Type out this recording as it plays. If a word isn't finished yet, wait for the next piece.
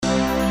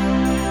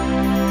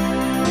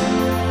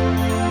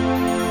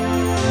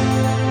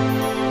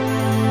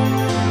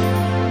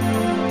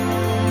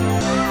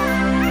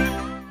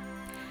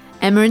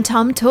Emma and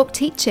Tom Talk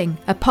Teaching,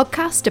 a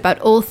podcast about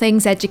all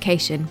things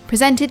education,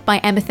 presented by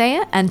Emma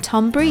Thayer and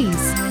Tom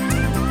Breeze.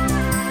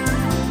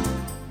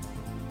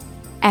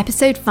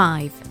 Episode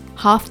 5,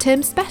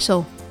 Half-Term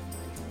Special.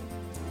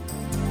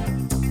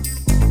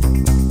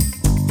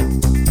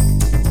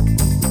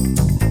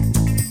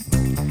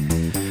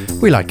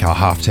 We like our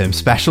half-term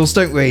specials,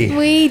 don't we?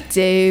 We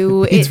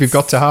do. It means we've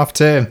got to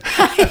half-term.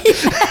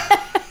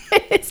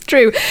 It's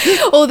true.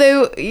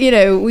 Although,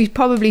 we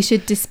probably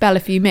should dispel a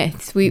few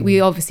myths. We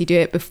obviously do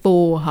it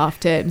before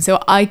half-term.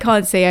 So I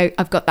can't say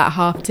I've got that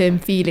half-term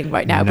feeling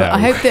right now. No. But I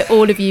hope that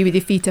all of you with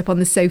your feet up on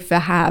the sofa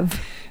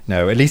have.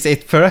 No, at least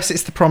for us,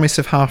 it's the promise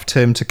of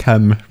half-term to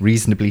come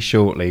reasonably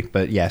shortly.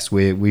 But yes,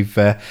 we've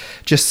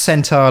just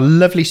sent our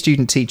lovely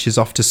student teachers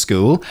off to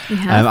school.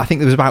 I think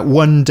there was about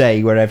one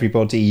day where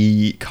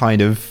everybody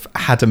kind of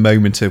had a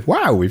moment of,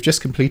 wow, we've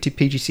just completed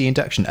PGC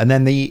induction. And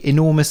then the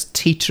enormous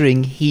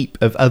teetering heap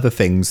of other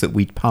things that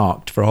we'd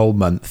parked for a whole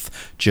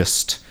month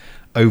just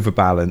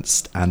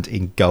overbalanced and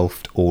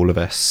engulfed all of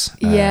us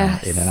in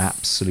an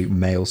absolute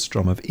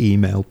maelstrom of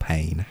email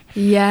pain.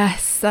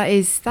 Yes, that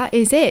is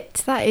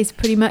it. That is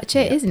pretty much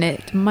it, isn't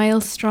it?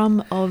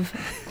 Maelstrom of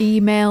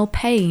email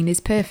pain is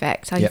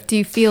perfect. I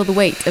do feel the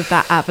weight of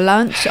that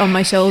avalanche on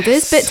my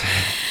shoulders, but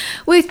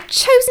we've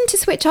chosen to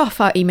switch off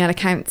our email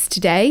accounts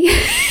today,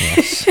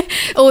 yes.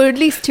 Or at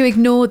least to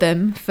ignore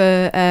them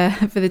for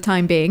the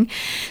time being,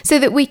 so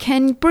that we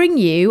can bring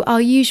you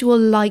our usual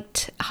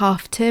light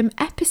half-term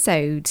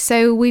episode.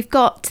 So we've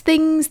got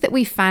things that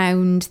we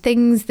found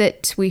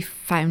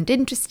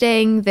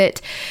interesting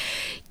that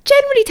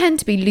generally tend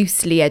to be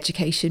loosely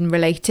education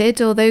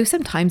related, although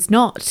sometimes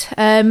not.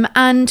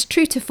 And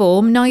true to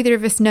form, neither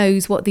of us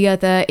knows what the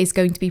other is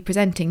going to be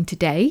presenting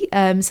today.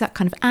 So that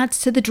kind of adds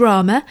to the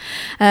drama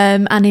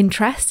and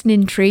interest and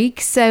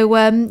intrigue. So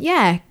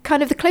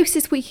kind of the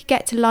closest we could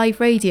get to live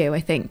radio,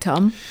 I think,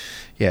 Tom.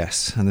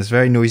 Yes, and there's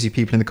very noisy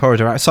people in the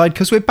corridor outside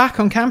because we're back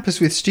on campus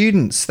with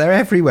students. They're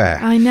everywhere.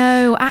 I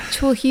know,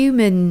 actual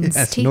humans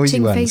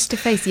teaching face to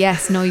face.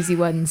 Yes, noisy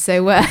ones.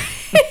 So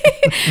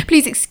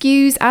please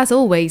excuse, as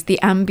always,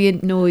 the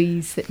ambient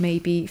noise that may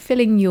be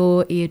filling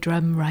your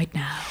eardrum right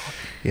now.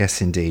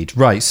 Yes, indeed.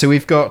 Right, so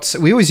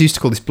we always used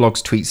to call this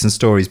blogs, tweets and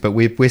stories, but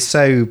we're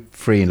so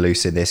free and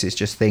loose in this. It's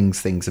just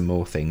things and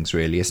more things,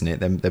 really, isn't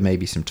it? There may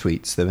be some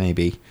tweets, there may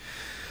be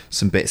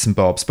some bits and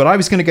bobs. But I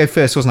was going to go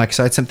first, wasn't I? Because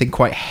I had something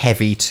quite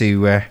heavy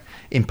to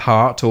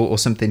impart, or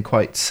something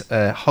quite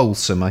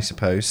wholesome, I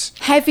suppose.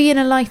 Heavy in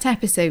a light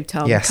episode,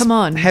 Tom. Yes. Come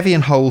on. Heavy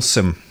and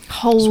wholesome.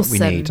 Wholesome. That's what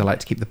we need. I like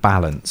to keep the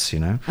balance,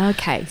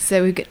 Okay,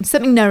 so we've got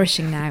something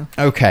nourishing now.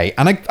 Okay,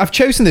 and I've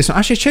chosen this one.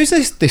 Actually, I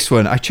chose this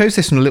one. I chose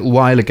this one a little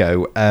while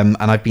ago, and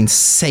I've been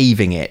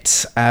saving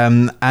it.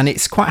 And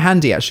it's quite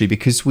handy, actually,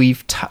 because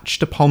we've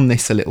touched upon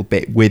this a little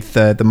bit with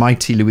the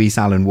mighty Louise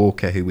Allen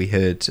Walker, who we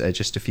heard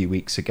just a few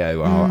weeks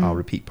ago, our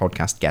repeat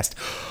podcast guest.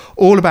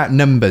 All about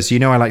numbers.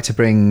 I like to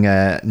bring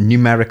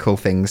numerical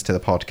things to the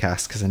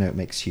podcast because I know it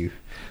makes you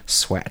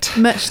sweat.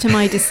 Much to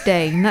my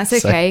disdain. That's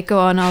okay. Go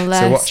on,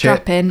 I'll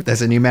strap in.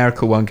 There's a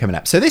numerical one coming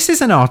up. So this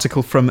is an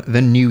article from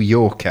The New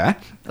Yorker,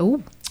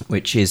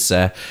 which is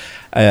a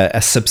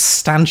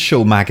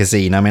substantial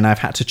magazine. I mean, I've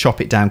had to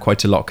chop it down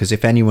quite a lot because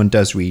if anyone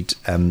does read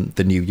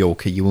The New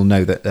Yorker, you will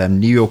know that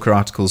New Yorker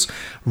articles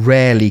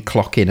rarely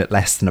clock in at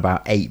less than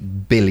about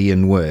 8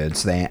 billion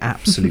words. They're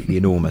absolutely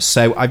enormous.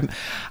 So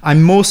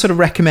I'm more sort of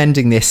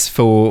recommending this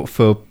for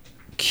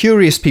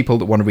curious people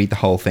that want to read the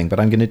whole thing, but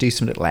I'm going to do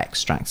some little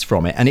extracts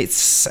from it. And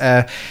it's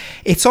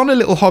on a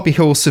little hobby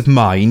horse of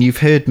mine. You've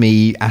heard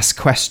me ask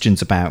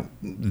questions about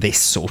this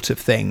sort of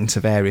thing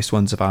to various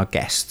ones of our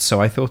guests,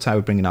 so I thought I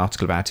would bring an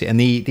article about it. And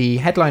the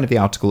headline of the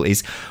article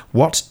is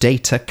 "What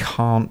Data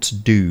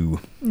Can't Do."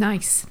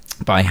 Nice.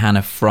 By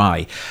Hannah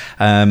Fry,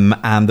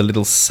 and the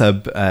little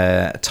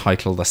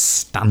subtitle, the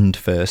stand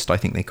first, I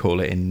think they call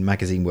it in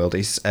magazine world,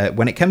 is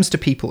when it comes to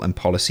people and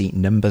policy,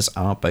 numbers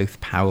are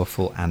both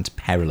powerful and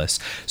perilous.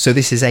 So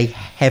this is a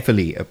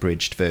heavily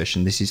abridged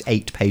version. This is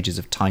 8 pages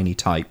of tiny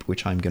type,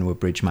 which I'm going to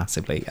abridge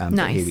massively. Nice.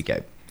 But here we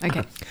go.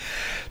 Okay.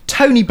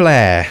 Tony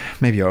Blair.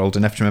 Maybe you're old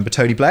enough to remember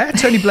Tony Blair.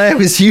 Tony Blair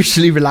was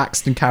usually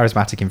relaxed and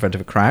charismatic in front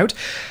of a crowd.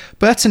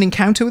 But an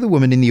encounter with a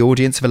woman in the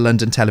audience of a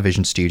London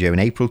television studio in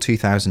April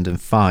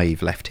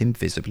 2005 left him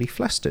visibly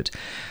flustered.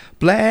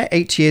 Blair,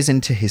 8 years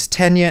into his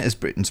tenure as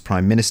Britain's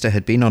Prime Minister,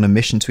 had been on a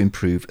mission to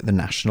improve the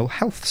National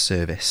Health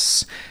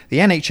Service. The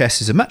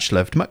NHS is a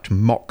much-loved, much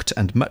mocked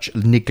and much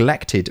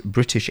neglected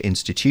British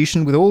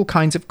institution with all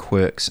kinds of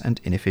quirks and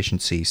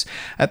inefficiencies.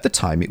 At the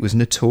time, it was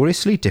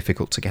notoriously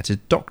difficult to get a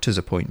doctor's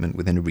appointment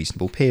within a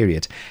reasonable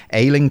period.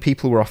 Ailing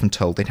people were often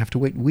told they'd have to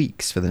wait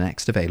weeks for the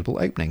next available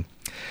opening.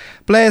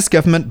 Blair's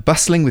government,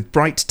 bustling with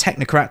bright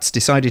technocrats,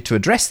 decided to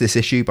address this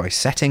issue by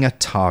setting a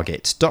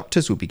target.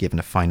 Doctors would be given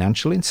a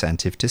financial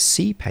incentive to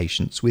see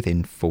patients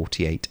within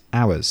 48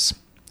 hours.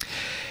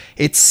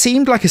 It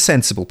seemed like a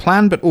sensible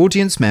plan, but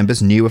audience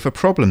members knew of a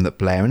problem that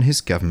Blair and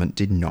his government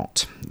did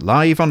not.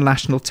 Live on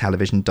national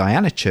television,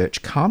 Diana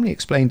Church calmly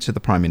explained to the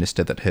Prime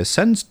Minister that her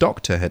son's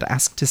doctor had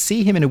asked to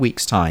see him in a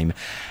week's time,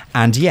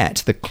 and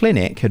yet the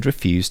clinic had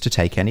refused to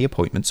take any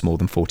appointments more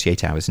than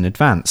 48 hours in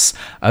advance.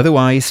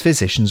 Otherwise,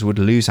 physicians would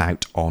lose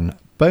out on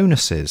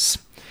bonuses.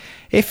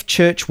 If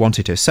Church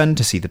wanted her son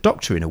to see the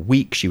doctor in a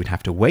week, she would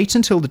have to wait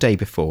until the day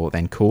before,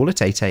 then call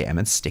at 8 a.m.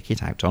 and stick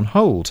it out on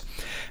hold.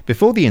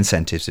 Before the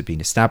incentives had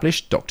been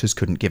established, doctors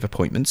couldn't give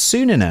appointments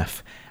soon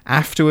enough.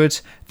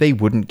 Afterwards, they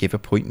wouldn't give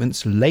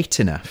appointments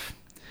late enough.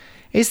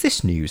 "Is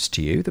this news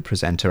to you?" the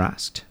presenter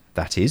asked.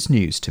 "That is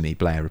news to me,"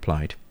 Blair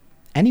replied.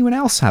 "Anyone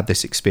else had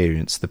this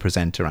experience?" the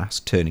presenter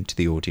asked, turning to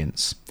the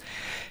audience.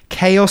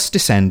 Chaos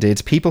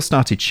descended, people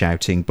started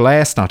shouting,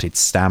 Blair started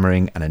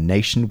stammering, and a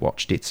nation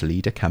watched its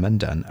leader come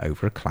undone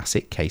over a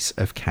classic case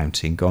of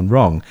counting gone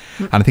wrong.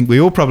 And I think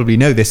we all probably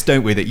know this,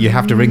 don't we, that you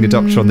have to ring the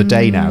doctor on the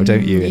day now,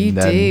 don't you? You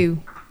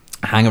do.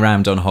 Hang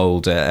around on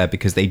hold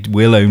because they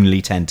will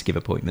only tend to give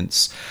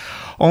appointments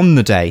on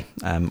the day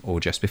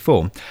or just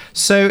before.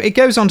 So it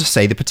goes on to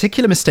say the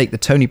particular mistake that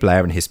Tony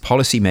Blair and his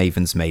policy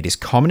mavens made is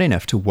common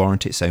enough to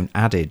warrant its own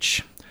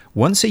adage.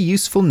 Once a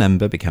useful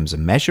number becomes a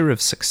measure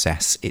of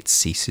success, it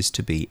ceases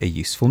to be a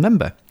useful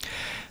number.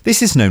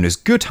 This is known as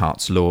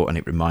Goodhart's law, and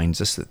it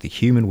reminds us that the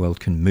human world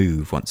can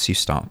move once you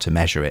start to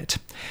measure it.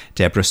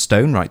 Deborah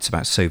Stone writes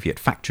about Soviet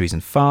factories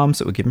and farms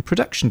that were given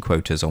production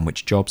quotas on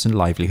which jobs and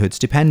livelihoods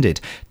depended.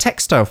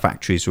 Textile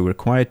factories were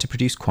required to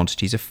produce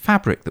quantities of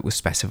fabric that were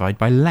specified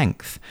by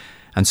length,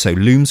 and so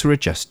looms were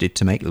adjusted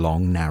to make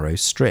long, narrow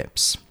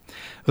strips.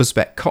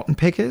 Uzbek cotton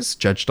pickers,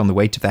 judged on the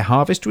weight of their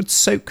harvest, would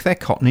soak their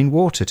cotton in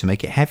water to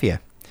make it heavier.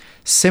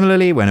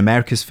 Similarly, when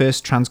America's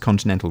first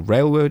transcontinental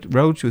railroad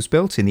was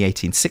built in the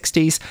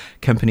 1860s,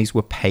 companies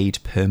were paid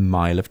per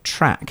mile of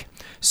track.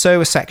 So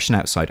a section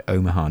outside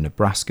Omaha,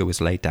 Nebraska was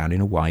laid down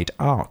in a wide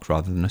arc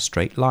rather than a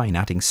straight line,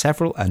 adding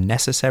several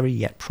unnecessary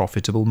yet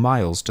profitable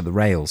miles to the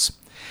rails.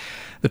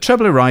 The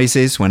trouble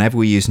arises whenever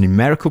we use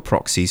numerical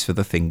proxies for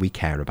the thing we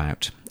care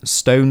about.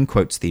 Stone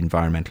quotes the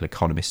environmental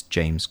economist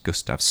James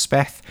Gustav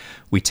Speth,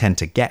 "We tend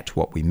to get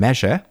what we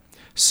measure,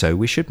 so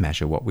we should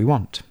measure what we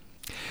want."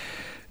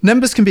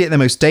 Numbers can be at their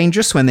most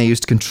dangerous when they're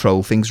used to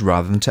control things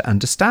rather than to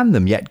understand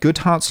them, yet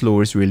Goodhart's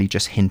law is really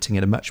just hinting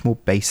at a much more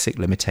basic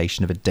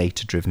limitation of a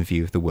data-driven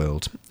view of the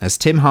world. As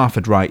Tim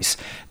Harford writes,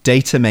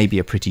 data may be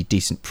a pretty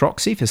decent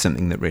proxy for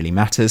something that really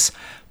matters,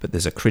 but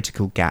there's a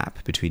critical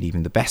gap between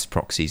even the best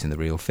proxies and the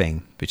real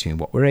thing, between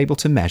what we're able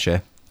to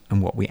measure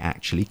and what we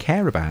actually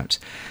care about.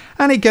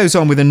 And it goes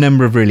on with a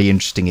number of really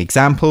interesting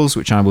examples,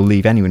 which I will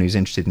leave anyone who's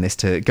interested in this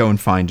to go and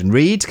find and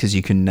read, because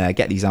you can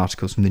get these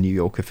articles from The New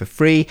Yorker for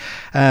free.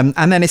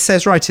 And then it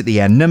says right at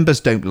the end, numbers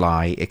don't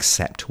lie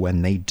except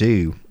when they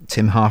do.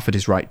 Tim Harford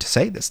is right to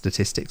say that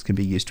statistics can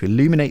be used to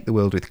illuminate the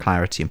world with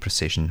clarity and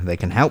precision. They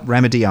can help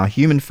remedy our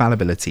human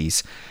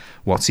fallibilities.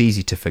 What's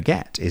easy to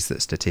forget is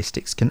that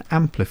statistics can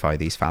amplify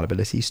these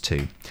fallibilities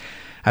too.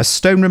 As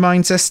Stone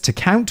reminds us, to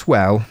count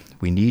well,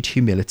 we need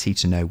humility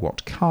to know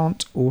what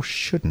can't or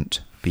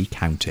shouldn't be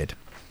counted.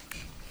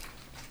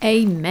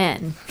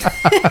 Amen.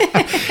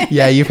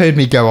 Yeah, you've heard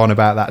me go on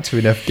about that to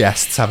enough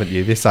guests, haven't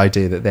you? This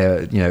idea that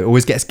they're,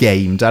 always gets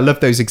gamed. I love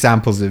those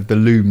examples of the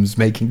looms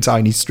making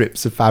tiny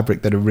strips of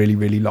fabric that are really,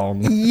 really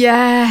long.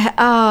 Yeah.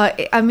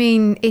 I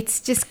mean, it's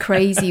just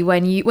crazy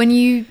when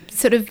you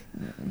sort of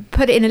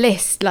put it in a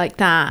list like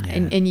that,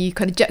 yeah. and you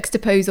kind of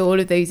juxtapose all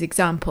of those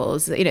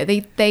examples.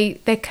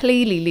 They're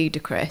clearly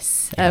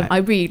ludicrous. Yeah. I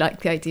really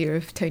like the idea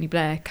of Tony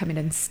Blair coming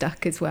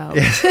unstuck as well.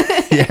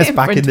 Yes,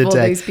 back in the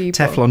day,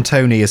 Teflon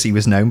Tony, as he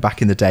was known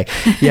back in the day.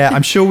 Yeah,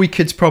 I'm sure we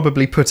could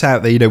probably put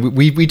out there.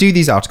 We do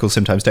these articles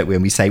sometimes, don't we?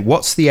 And we say,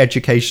 what's the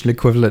educational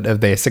equivalent of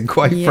this? And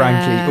quite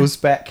frankly,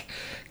 Uzbek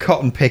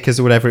cotton pickers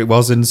or whatever it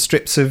was, and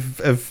strips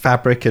of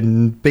fabric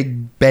and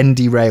big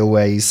bendy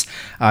railways.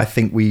 I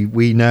think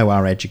we know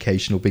our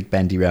educational big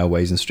bendy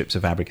railways and strips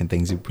of fabric and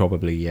things. We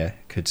probably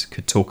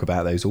could talk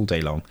about those all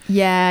day long.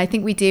 Yeah, I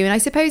think we do. And I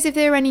suppose if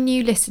there are any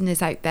new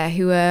listeners out there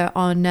who are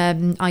on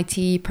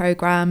IT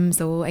programs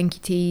or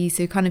NQTs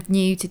who are kind of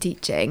new to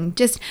teaching,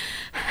 just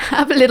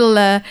have a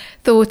little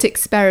thought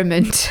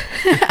experiment.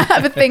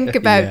 Have a think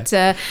about.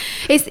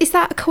 It's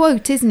that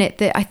quote, isn't it?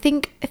 That I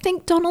think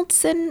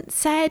Donaldson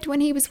said when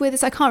he was with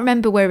us. I can't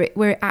remember where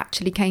it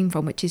actually came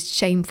from, which is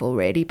shameful,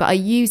 really. But I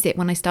use it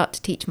when I start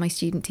to teach my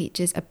student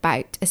teachers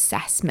about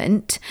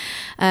assessment,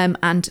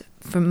 and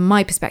from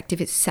my perspective,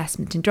 it's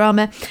assessment and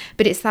drama.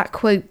 But it's that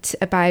quote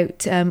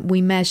about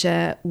we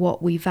measure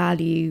what we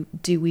value.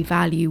 Do we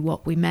value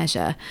what we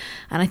measure?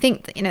 And I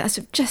think that's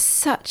just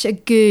such a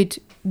good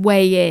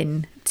way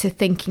in to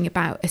thinking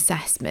about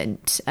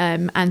assessment,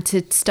 and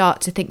to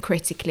start to think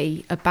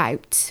critically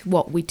about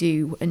what we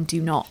do and do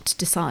not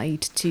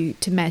decide to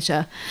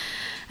measure,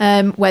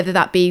 whether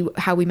that be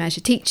how we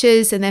measure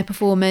teachers and their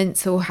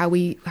performance, or how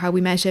we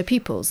measure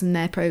pupils and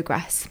their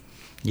progress.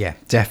 Yeah,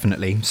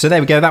 definitely. So there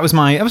we go. That was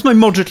my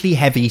moderately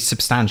heavy,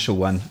 substantial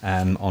one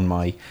on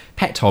my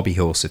pet hobby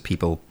horse of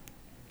people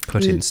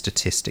Put in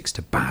statistics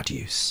to bad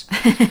use.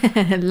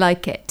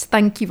 Like it.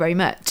 Thank you very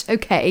much.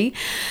 Okay.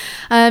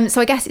 So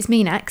I guess it's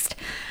me next.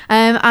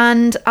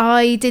 And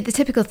I did the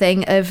typical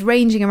thing of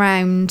ranging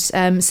around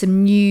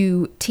some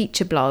new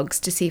teacher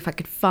blogs to see if I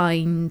could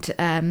find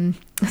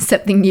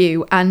something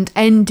new, and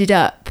ended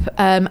up,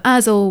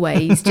 as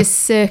always, just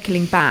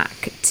circling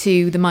back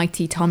to the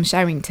mighty Tom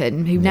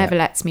Sherrington, who never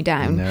lets me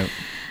down. No.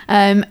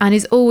 And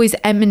is always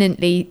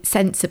eminently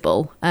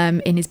sensible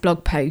in his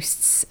blog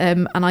posts,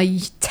 and I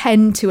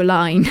tend to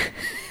align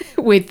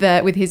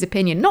with his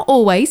opinion. Not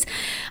always,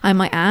 I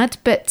might add,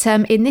 but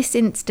in this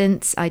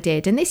instance I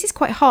did. And this is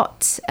quite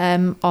hot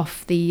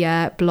off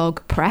the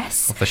blog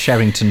press. Of the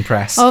Sherrington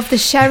Press. Of the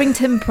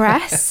Sherrington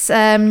Press.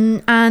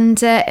 And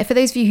for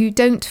those of you who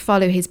don't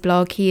follow his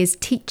blog, he is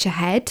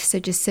Teacherhead, so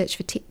just search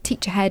for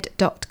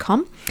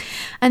teacherhead.com.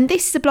 And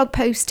this is a blog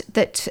post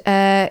that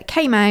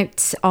came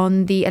out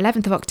on the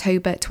 11th of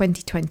October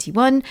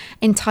 2021,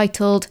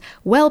 entitled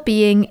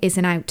 "Wellbeing is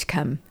an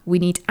Outcome. We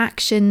need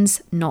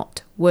actions,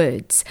 not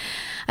words."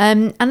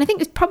 And I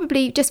think it's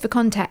probably, just for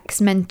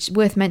context,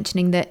 worth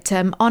mentioning that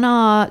on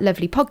our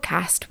lovely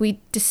podcast, we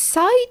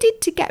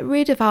decided to get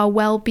rid of our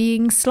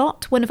wellbeing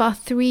slot, one of our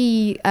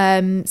 3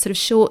 sort of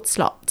short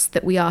slots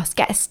that we ask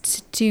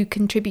guests to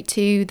contribute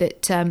to,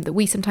 that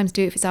we sometimes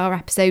do if it's our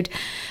episode,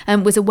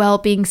 was a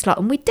wellbeing slot.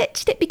 And we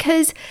ditched it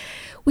because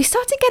we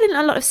started getting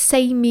a lot of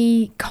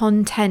samey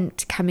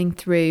content coming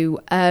through,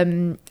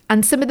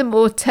 and some of the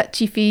more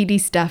touchy-feely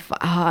stuff,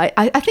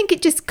 I think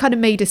it just kind of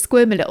made us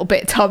squirm a little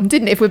bit, Tom,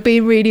 didn't it, if we're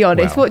being really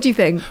honest? What do you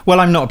think?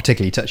 Well, I'm not a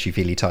particularly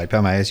touchy-feely type,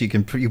 am I? As you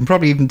can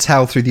probably even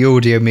tell through the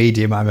audio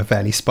medium, I'm a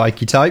fairly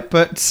spiky type.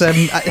 But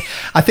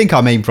I think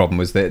our main problem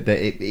was that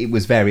it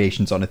was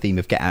variations on a theme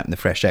of get out in the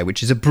fresh air,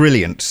 which is a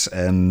brilliant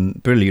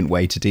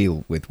way to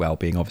deal with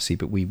well-being, obviously.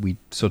 But we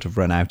sort of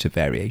run out of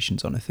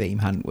variations on a theme,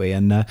 hadn't we?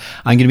 And I'm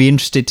going to be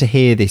interested to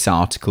hear this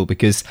article,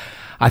 because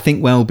I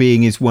think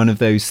well-being is one of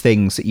those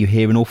things that you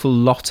hear an awful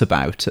lot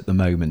about at the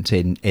moment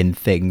in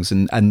things,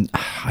 and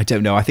I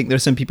don't know. I think there are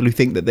some people who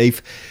think that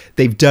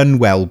they've done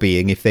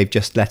well-being if they've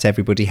just let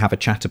everybody have a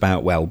chat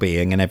about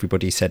well-being, and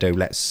everybody said, "Oh,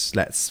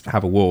 let's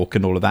have a walk,"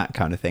 and all of that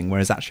kind of thing.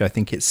 Whereas actually, I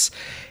think it's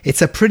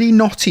a pretty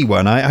knotty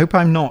one. I hope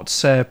I'm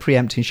not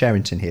preempting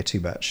Sherrington here too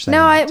much.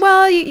 No,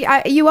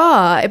 you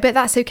are, but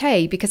that's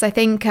okay, because I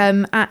think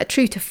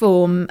true to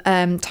form,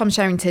 Tom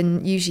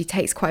Sherrington usually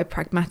takes quite a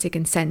pragmatic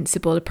and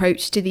sensible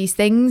approach to these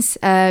things.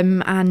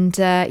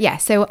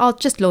 So I'll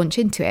just launch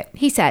into it.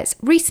 He says,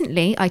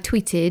 "Recently I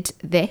tweeted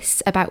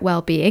this about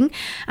well-being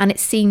and it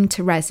seemed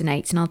to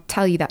resonate," and I'll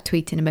tell you that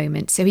tweet in a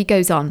moment. So he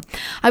goes on,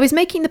 "I was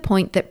making the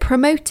point that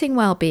promoting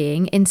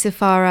well-being,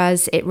 insofar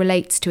as it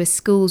relates to a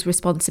school's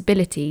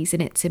responsibilities in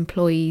its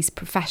employees'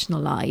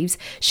 professional lives,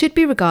 should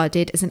be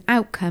regarded as an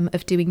outcome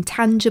of doing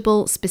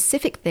tangible,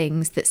 specific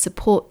things that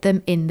support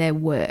them in their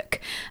work."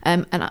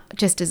 And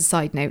just as a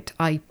side note,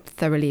 I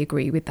thoroughly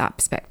agree with that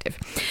perspective.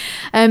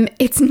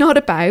 It's not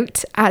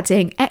about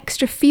adding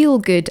extra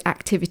feel-good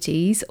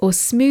activities or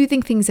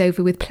smoothing things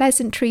over with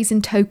pleasantries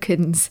and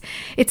tokens.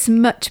 It's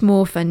much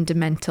more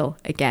fundamental.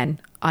 Again,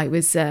 I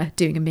was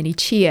doing a mini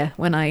cheer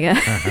when I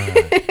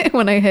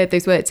when I heard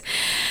those words.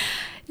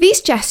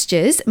 These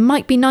gestures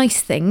might be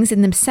nice things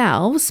in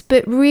themselves,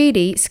 but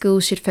really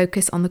schools should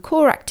focus on the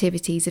core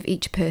activities of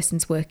each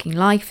person's working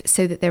life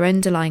so that their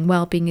underlying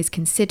well-being is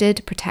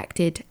considered,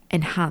 protected,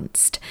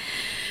 enhanced.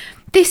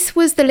 This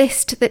was the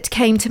list that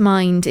came to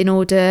mind in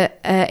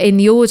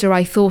the order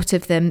I thought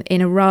of them, in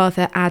a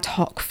rather ad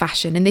hoc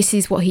fashion, and this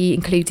is what he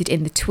included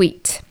in the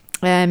tweet.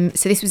 So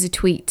this was a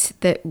tweet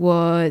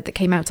that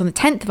came out on the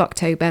 10th of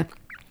October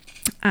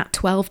at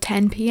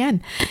 12:10 p.m.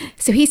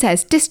 So he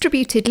says,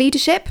 "Distributed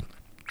leadership,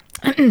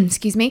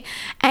 excuse me,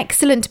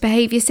 excellent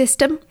behaviour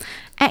system,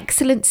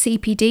 excellent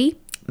CPD,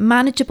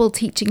 manageable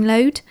teaching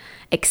load,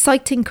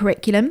 exciting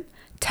curriculum,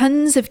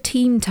 tons of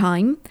team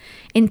time,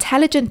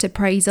 intelligent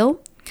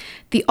appraisal,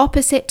 the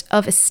opposite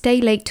of a stay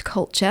late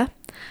culture,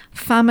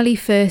 family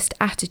first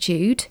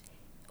attitude,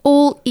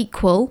 all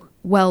equal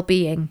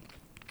well-being.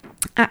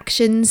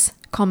 Actions,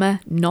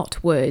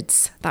 not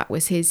words." That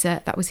was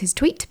his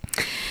tweet.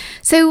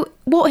 So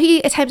what he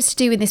attempts to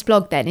do in this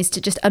blog then is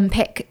to just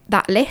unpick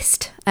that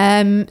list.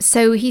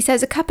 So he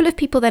says a couple of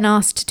people then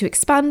asked to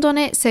expand on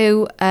it,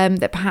 so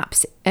that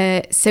perhaps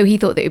so he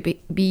thought that it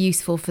would be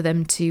useful for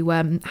them to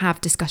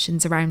have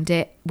discussions around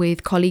it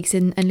with colleagues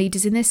and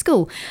leaders in their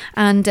school.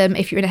 And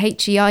if you're in a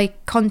HEI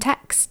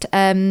context,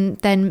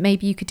 then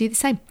maybe you could do the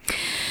same.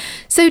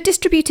 So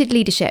distributed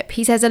leadership.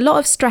 He says a lot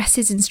of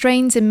stresses and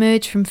strains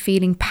emerge from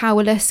feeling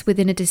powerless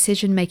within a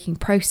decision-making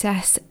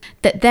process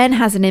that then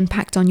has an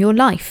impact on your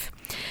life.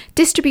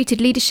 Distributed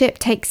leadership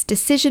takes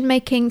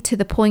decision-making to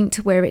the point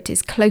where it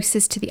is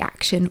closest to the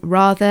action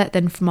rather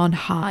than from on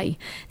high.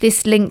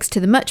 This links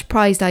to the much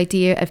prized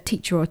idea of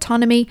teacher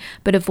autonomy,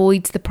 but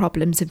avoids the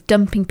problems of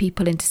dumping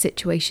people into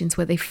situations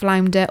where they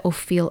flounder or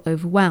feel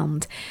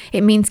overwhelmed.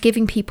 It means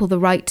giving people the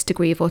right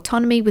degree of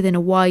autonomy within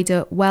a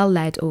wider,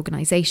 well-led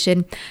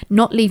organisation,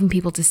 not leaving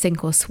people to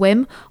sink or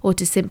swim, or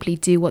to simply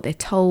do what they're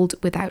told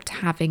without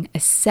having a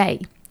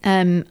say.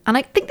 And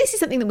I think this is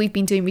something that we've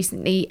been doing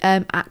recently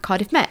at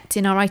Cardiff Met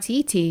in our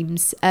ITE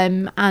teams.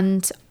 And,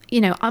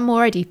 I'm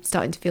already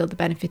starting to feel the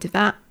benefit of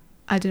that.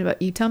 I don't know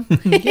about you, Tom.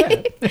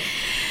 Yeah.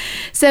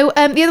 So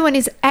the other one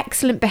is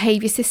excellent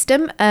behaviour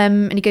system,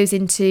 and it goes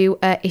into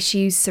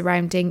issues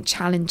surrounding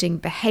challenging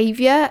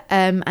behaviour,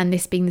 and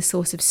this being the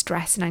source of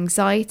stress and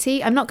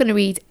anxiety. I'm not going to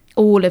read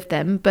all of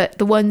them, but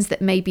the ones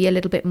that may be a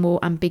little bit more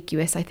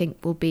ambiguous, I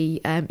think, will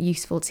be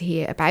useful to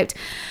hear about.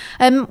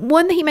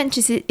 One that he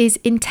mentions is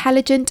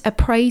intelligent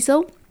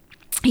appraisal.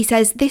 He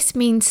says this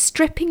means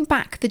stripping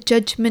back the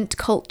judgment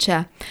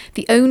culture,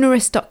 the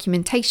onerous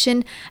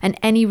documentation, and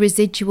any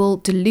residual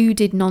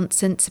deluded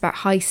nonsense about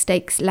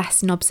high-stakes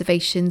lesson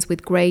observations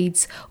with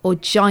grades or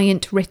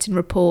giant written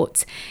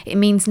reports. It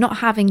means not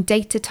having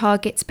data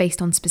targets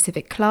based on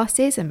specific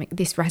classes, and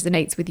this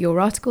resonates with your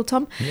article,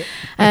 Tom.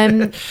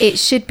 Yep. It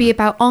should be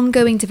about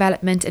ongoing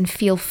development and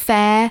feel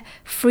fair,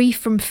 free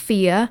from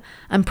fear,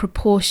 and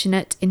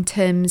proportionate in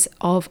terms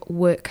of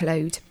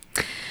workload.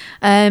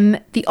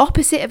 The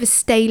opposite of a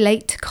stay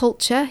late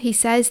culture, he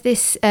says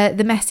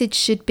the message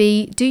should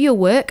be do your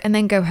work and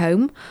then go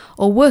home,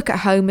 or work at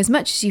home as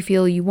much as you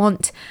feel you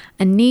want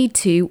and need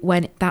to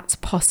when that's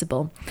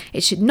possible.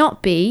 It should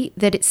not be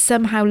that it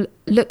somehow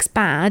looks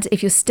bad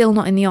if you're still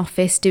not in the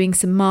office doing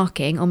some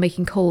marking or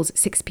making calls at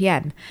 6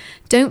 p.m.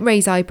 Don't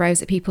raise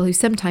eyebrows at people who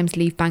sometimes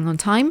leave bang on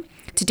time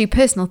to do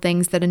personal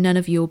things that are none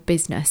of your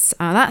business.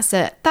 That's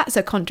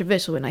a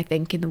controversial one, I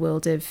think, in the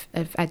world of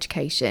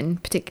education,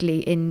 particularly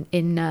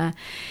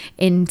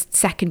in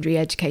secondary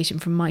education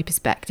from my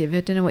perspective. I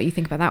don't know what you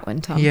think about that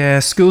one, Tom. Yeah,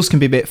 schools can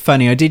be a bit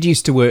funny. I did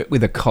used to work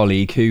with a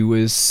colleague who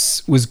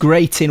was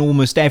great in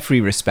almost every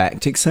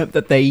respect, except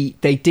that they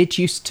did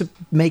used to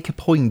make a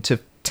point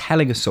of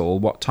telling us all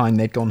what time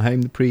they'd gone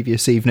home the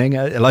previous evening,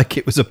 like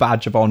it was a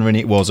badge of honour, and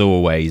it was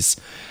always,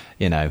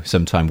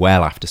 sometime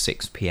well after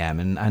 6 p.m.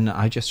 And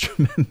I just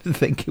remember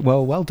thinking,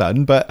 well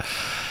done, but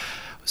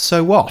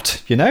so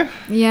what,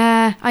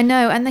 Yeah, I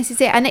know. And this is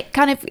it. And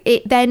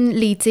it then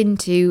leads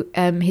into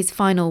his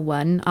final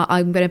one.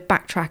 I'm going to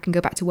backtrack and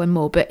go back to one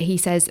more, but he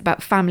says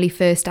about family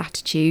first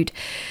attitude.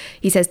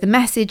 He says the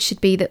message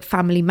should be that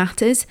family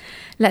matters.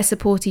 Let's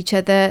support each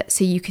other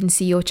so you can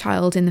see your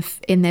child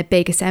in their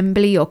big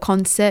assembly or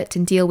concert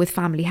and deal with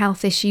family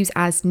health issues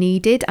as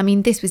needed. I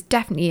mean, this was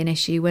definitely an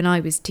issue when I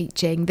was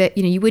teaching that,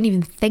 you wouldn't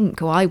even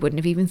think, or I wouldn't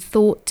have even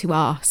thought to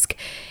ask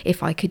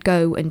if I could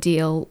go and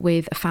deal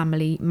with a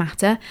family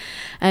matter.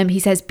 He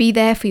says, be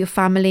there for your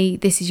family.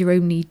 This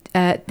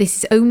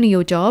is only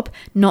your job,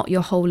 not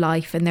your whole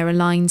life. And there are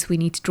lines we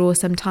need to draw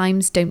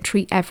sometimes. Don't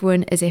treat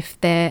everyone as if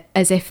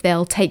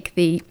they'll take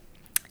the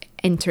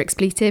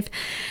expletive.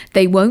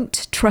 They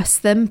won't.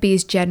 Trust them. Be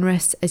as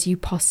generous as you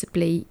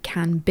possibly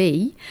can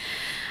be.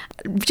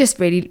 Just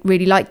really,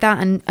 really like that,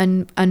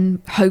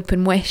 and hope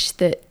and wish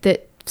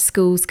that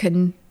schools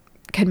can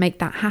make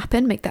that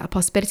happen, make that a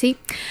possibility.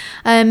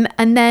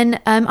 And then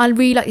I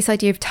really like this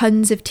idea of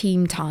tons of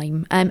team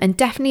time, and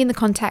definitely in the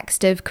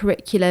context of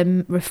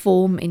curriculum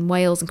reform in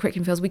Wales and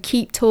curriculum fields, we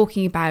keep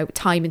talking about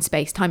time and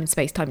space. We've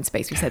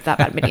said that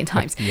about a million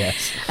times.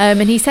 Yes.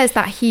 And he says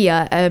that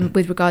here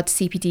with regard to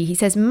CPD. He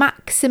says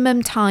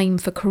maximum time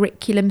for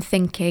curriculum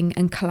thinking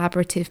and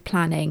collaborative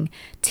planning,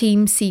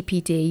 team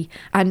CPD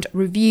and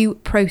review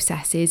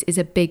processes is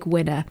a big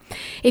winner.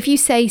 If you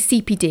say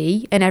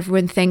CPD and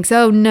everyone thinks,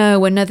 oh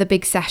no, another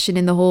big session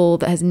in the hall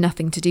that has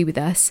nothing to do with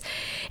us,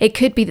 it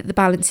could be that the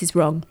balance is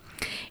wrong.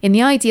 In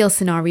the ideal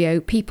scenario,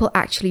 people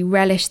actually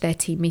relish their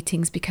team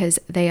meetings because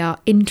they are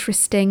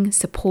interesting,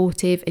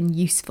 supportive and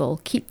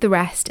useful. Keep the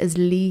rest as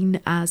lean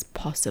as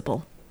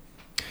possible.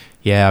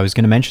 Yeah, I was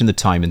going to mention the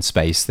time and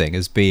space thing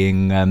as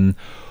being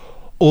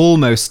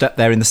almost up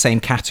there in the same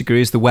category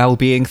as the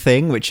well-being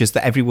thing, which is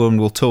that everyone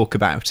will talk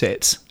about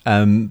it,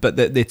 but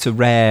that it's a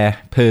rare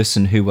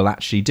person who will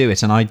actually do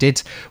it. And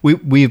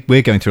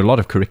we're going through a lot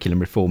of curriculum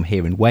reform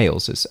here in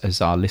Wales,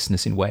 as our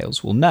listeners in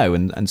Wales will know,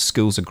 and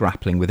schools are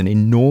grappling with an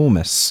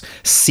enormous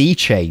sea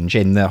change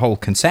in the whole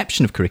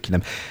conception of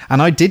curriculum.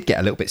 And I did get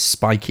a little bit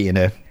spiky in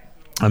a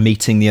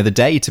meeting the other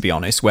day, to be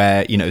honest,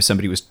 where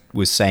somebody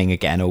was saying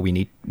again,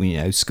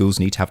 schools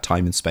need to have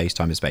time and space,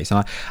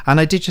 and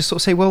I did just sort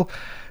of say, well,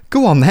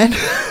 go on then,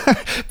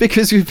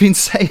 because we've been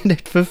saying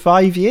it for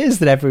 5 years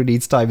that everyone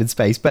needs time and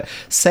space, but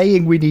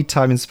saying we need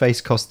time and space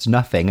costs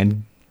nothing,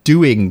 and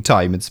doing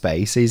time and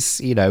space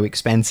is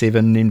expensive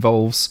and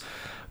involves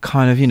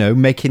kind of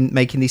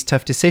making these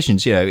tough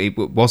decisions. It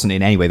wasn't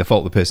in any way the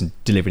fault of the person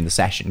delivering the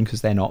session,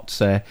 because they're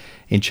not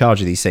in charge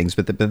of these things,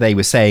 but they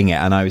were saying it,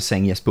 and I was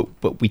saying yes,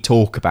 but we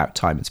talk about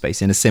time and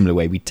space in a similar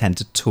way. We tend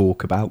to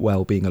talk about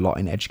well-being a lot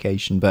in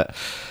education, but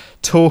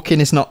talking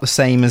is not the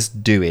same as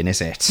doing,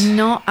 is it?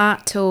 Not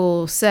at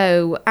all.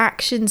 So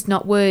actions,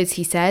 not words,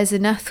 he says.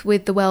 Enough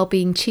with the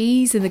well-being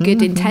cheese and the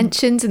good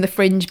intentions and the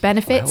fringe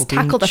benefits.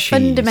 Well-being Tackle the cheese.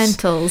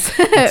 Fundamentals.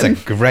 That's a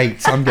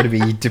great. I'm going to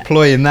be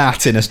deploying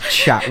that in a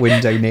chat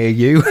window near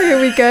you. Here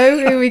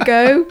we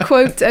go.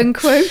 Quote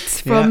unquote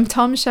from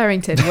Tom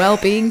Sherrington.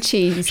 Well-being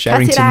cheese.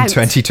 Sherrington Cut it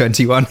out.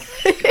 2021.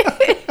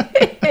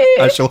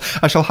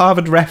 I shall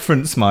Harvard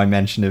reference my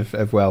mention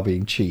of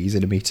well-being cheese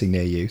in a meeting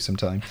near you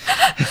sometime.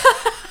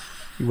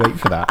 You wait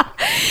for that.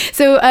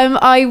 So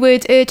I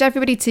would urge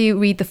everybody to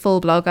read the full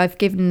blog. I've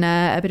given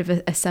a bit of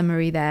a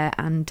summary there,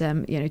 and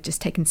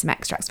just taken some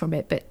extracts from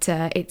it. But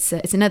it's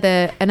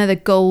another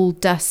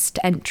gold dust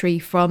entry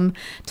from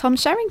Tom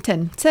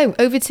Sherrington. So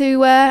over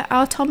to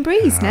our Tom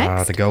Breeze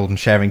next. The Golden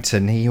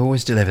Sherrington. He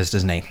always delivers,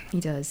 doesn't he?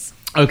 He does.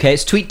 Okay,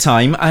 it's tweet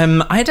time.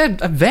 I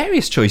had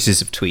various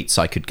choices of tweets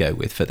I could go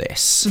with for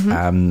this.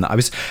 Mm-hmm. I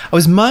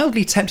was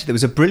mildly tempted. There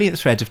was a brilliant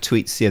thread of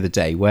tweets the other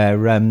day where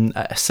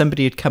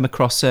somebody had come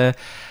across a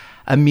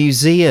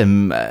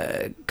museum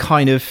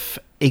kind of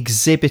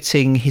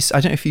exhibiting I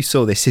don't know if you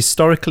saw this,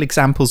 historical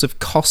examples of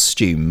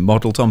costume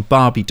modelled on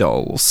Barbie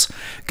dolls,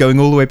 going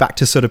all the way back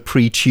to sort of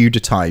pre-Tudor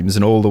times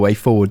and all the way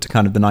forward to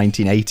kind of the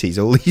 1980s.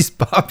 All these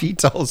Barbie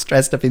dolls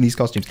dressed up in these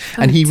costumes,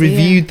 and he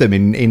reviewed them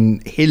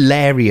in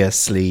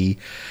hilariously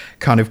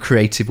kind of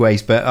creative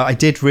ways. But I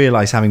did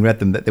realise, having read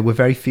them, that there were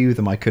very few of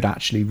them I could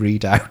actually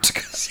read out.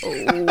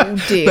 Oh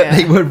dear! But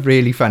they were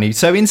really funny.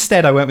 So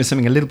instead, I went with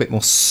something a little bit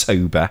more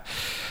sober.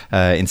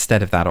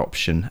 Instead of that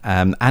option.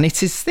 And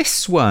it is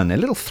this one, a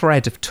little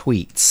thread of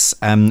tweets,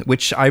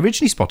 which I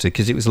originally spotted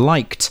because it was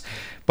liked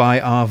by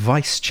our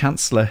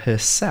Vice-Chancellor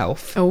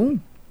herself. Oh.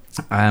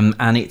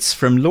 And it's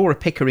from Laura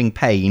Pickering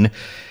Payne,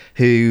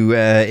 who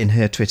in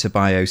her Twitter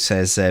bio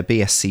says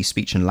BSc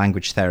Speech and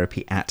Language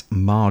Therapy at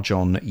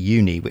Marjon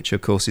Uni, which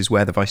of course is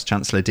where the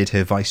Vice-Chancellor did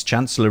her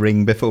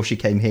Vice-Chancelloring before she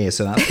came here.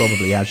 So that's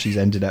probably how she's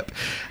ended up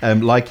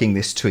liking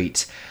this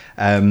tweet.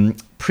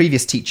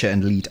 Previous teacher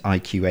and lead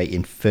IQA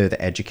in further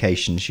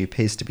education. She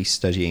appears to be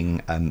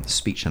studying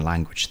speech and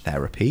language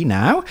therapy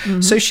now.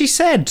 Mm-hmm. So she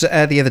said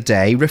the other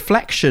day,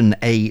 reflection,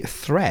 a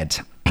thread.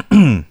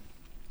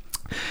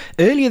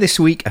 Earlier this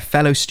week, a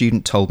fellow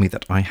student told me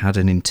that I had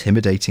an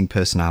intimidating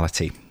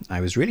personality.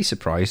 I was really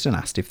surprised and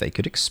asked if they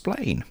could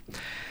explain.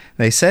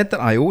 They said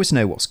that I always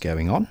know what's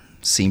going on,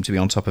 seem to be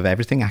on top of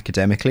everything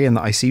academically, and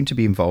that I seem to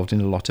be involved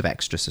in a lot of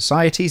extra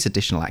societies,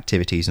 additional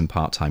activities and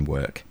part-time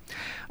work.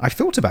 I've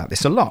thought about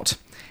this a lot.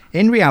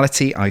 In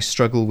reality, I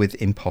struggle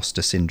with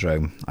imposter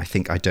syndrome. I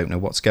think I don't know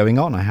what's going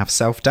on. I have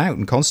self-doubt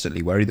and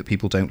constantly worry that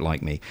people don't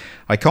like me.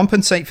 I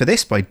compensate for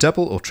this by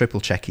double or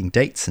triple checking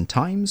dates and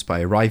times,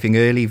 by arriving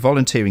early,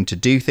 volunteering to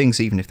do things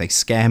even if they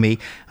scare me,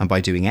 and by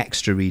doing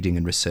extra reading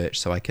and research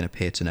so I can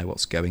appear to know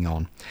what's going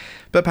on.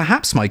 But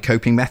perhaps my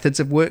coping methods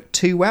have worked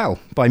too well.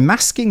 By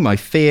masking my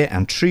fear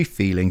and true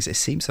feelings, it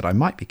seems that I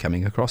might be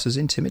coming across as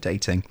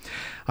intimidating.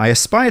 I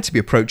aspire to be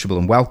approachable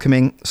and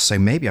welcoming, so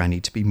maybe I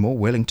need to be more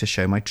willing to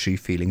show my true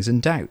feelings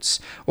and doubts.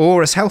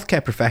 Or as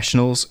healthcare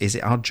professionals, is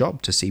it our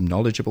job to seem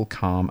knowledgeable,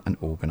 calm and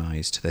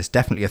organised? There's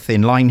definitely a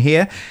thin line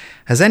here.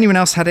 Has anyone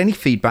else had any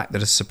feedback that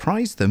has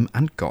surprised them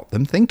and got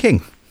them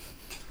thinking?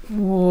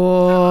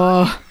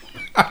 Whoa.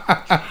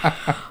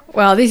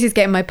 Well, this is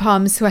getting my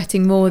palms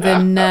sweating more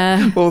than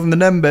the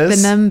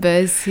numbers. The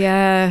numbers,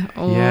 yeah.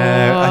 Oh.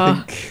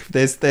 Yeah, I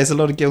think there's a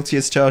lot of guilty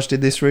as charged in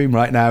this room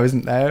right now,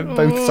 isn't there?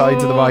 Both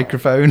sides of the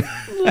microphone.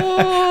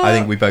 I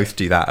think we both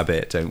do that a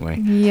bit, don't we?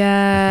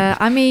 Yeah,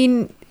 I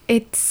mean,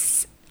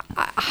 it's.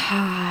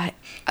 I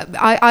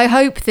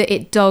hope that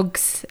it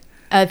dogs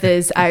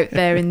others out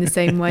there in the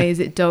same way as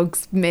it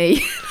dogs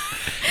me.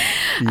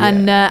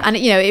 Yeah. And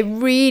it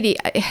really.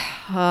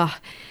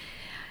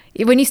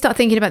 When you start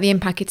thinking about the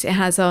impact it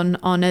has on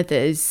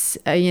others,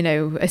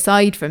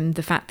 aside from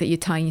the fact that you're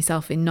tying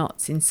yourself in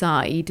knots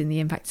inside and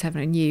the impact it's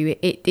having on you,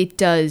 it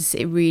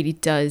really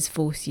does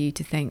force you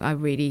to think, I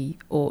really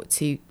ought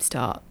to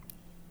start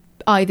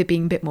either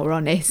being a bit more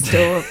honest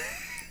or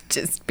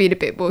just being a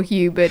bit more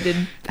human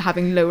and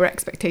having lower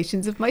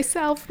expectations of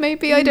myself.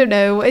 Maybe, I don't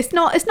know. It's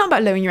not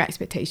about lowering your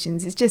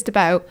expectations. It's just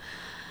about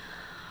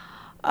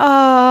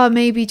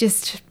maybe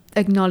just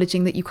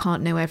acknowledging that you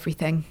can't know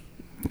everything.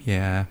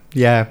 Yeah.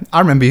 I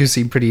remember you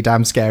seemed pretty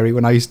damn scary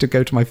when I used to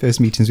go to my first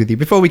meetings with you.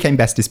 Before we became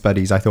bestest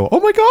buddies, I thought, oh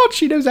my God,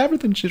 she knows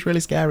everything. She's really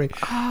scary.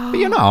 But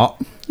you're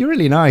not. You're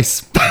really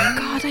nice.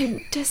 God,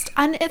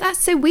 and that's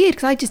so weird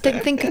because I just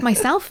don't think of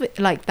myself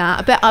like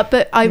that.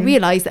 But I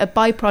realise that a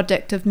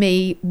byproduct of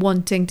me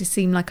wanting to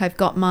seem like I've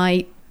got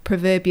my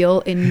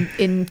proverbial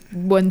in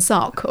one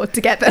sock or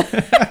together.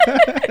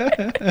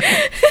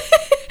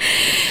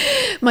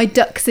 My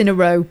ducks in a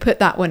row. Put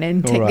that one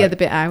in. Take the other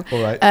bit out.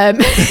 All right.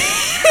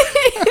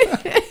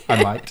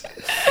 I might.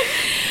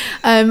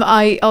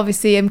 I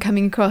obviously am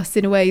coming across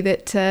in a way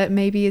that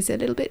maybe is a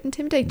little bit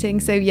intimidating.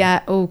 So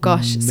yeah, oh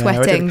gosh,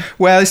 sweating.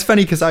 Well, it's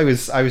funny because I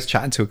was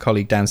chatting to a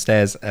colleague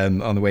downstairs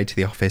on the way to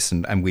the office,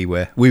 and we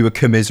were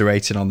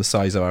commiserating on the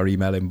size of our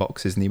email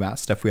inboxes and the amount of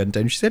stuff we hadn't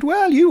done. She said,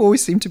 "Well, you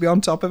always seem to be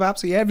on top of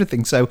absolutely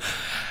everything." So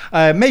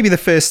maybe the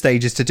first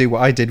stage is to do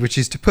what I did, which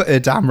is to put her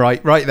damn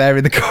right there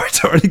in the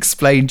corridor and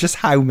explain just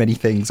how many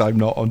things I'm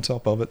not on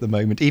top of at the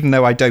moment, even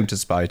though I don't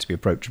aspire to be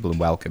approachable and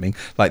welcoming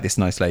like this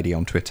nice lady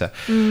on Twitter.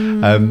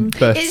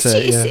 But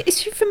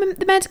is she from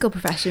the medical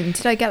profession?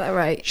 Did I get that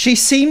right? She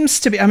seems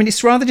to be. I mean,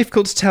 it's rather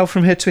difficult to tell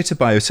from her Twitter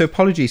bio, so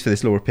apologies for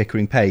this, Laura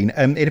Pickering Payne.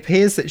 It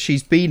appears that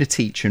she's been a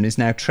teacher and is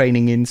now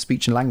training in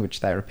speech and language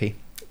therapy.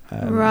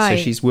 Right.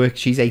 So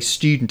she's a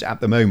student at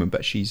the moment,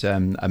 but she's a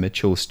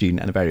mature student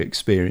and a very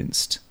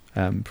experienced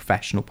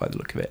professional by the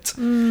look of it.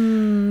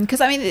 Because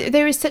I mean,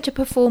 there is such a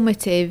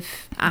performative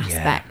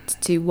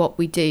aspect to what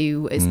we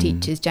do as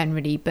teachers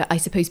generally, but I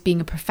suppose being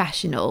a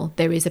professional,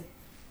 there is a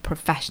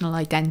professional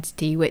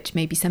identity which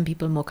maybe some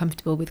people are more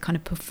comfortable with kind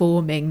of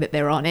performing that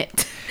they're on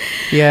it.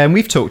 Yeah, and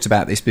we've talked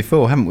about this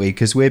before, haven't we?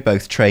 Because we're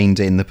both trained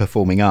in the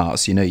performing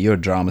arts. You know, you're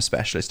a drama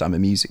specialist, I'm a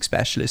music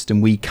specialist,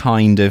 and we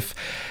kind of,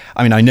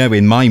 I mean, I know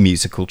in my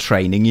musical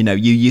training, you know,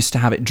 you used to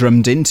have it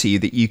drummed into you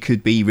that you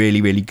could be really,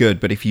 really good,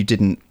 but if you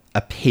didn't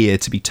appear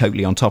to be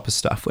totally on top of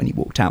stuff when you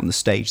walked out on the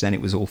stage, then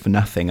it was all for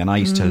nothing. And I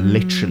used to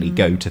literally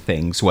go to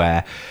things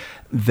where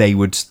they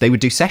would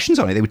do sessions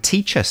on it. They would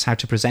teach us how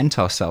to present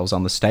ourselves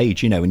on the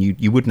stage, you know, and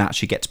you wouldn't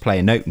actually get to play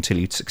a note until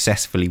you'd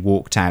successfully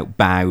walked out,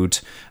 bowed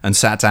and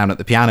sat down at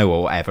the piano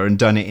or whatever and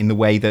done it in the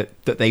way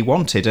that they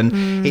wanted.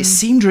 And it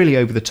seemed really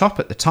over the top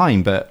at the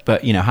time,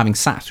 but you know, having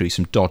sat through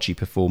some dodgy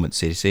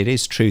performances, it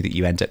is true that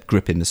you end up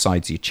gripping the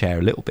sides of your chair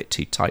a little bit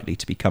too tightly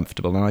to be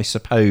comfortable. And I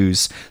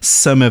suppose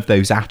some of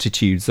those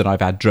attitudes that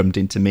I've had drummed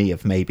into me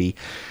have maybe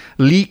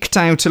leaked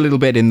out a little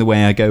bit in the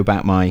way I go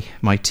about my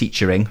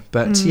teachering.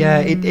 But yeah,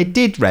 it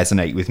did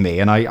resonate with me,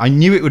 and I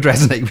knew it would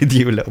resonate with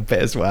you a little bit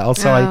as well.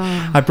 So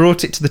I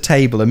brought it to the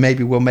table, and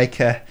maybe we'll make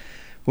a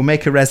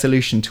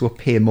resolution to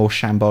appear more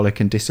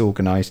shambolic and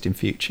disorganised in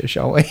future,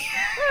 shall we?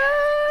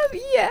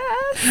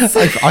 Yes.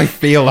 I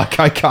feel like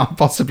I can't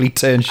possibly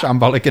turn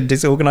shambolic and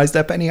disorganised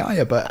up any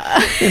higher, but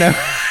you know.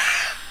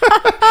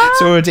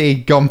 It's already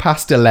gone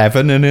past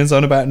 11 and is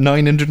on about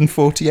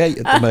 948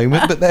 at the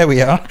moment, but there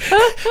we are.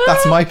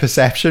 That's my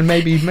perception.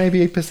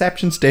 Maybe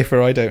perceptions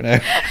differ, I don't know.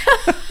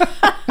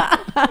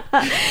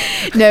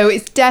 No,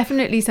 it's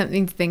definitely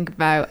something to think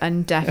about,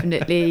 and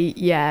definitely,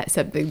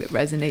 something that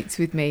resonates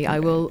with me. I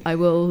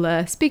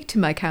will speak to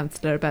my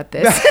counsellor about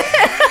this.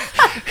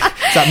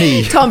 Is that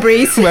me? Tom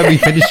Breeze. When we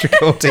finish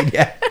recording,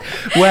 yeah.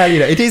 Well, you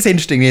know, it is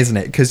interesting, isn't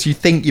it? Because you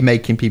think you're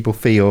making people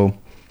feel...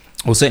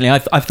 Well, certainly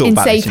I've thought in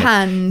about safe this,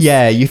 hands.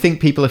 Yeah, you think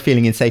people are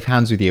feeling in safe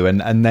hands with you,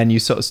 and then you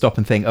sort of stop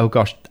and think, oh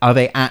gosh, are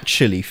they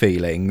actually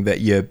feeling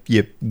that you're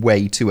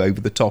way too over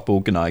the top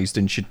organised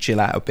and should chill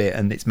out a bit,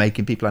 and it's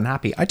making people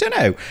unhappy? I don't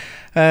know.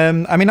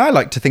 I mean, I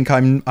like to think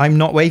I'm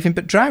not waving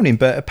but drowning,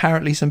 but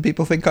apparently some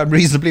people think I'm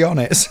reasonably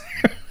honest.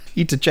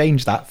 Need to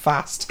change that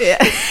fast.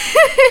 Yeah.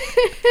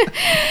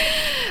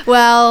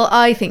 Well,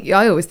 I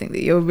always think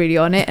that you're really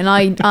on it, and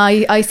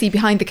I see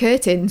behind the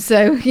curtain,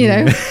 so you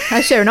know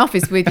I share an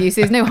office with you,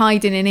 so there's no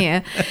hiding in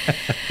here.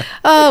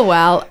 Oh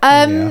well,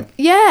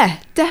 yeah,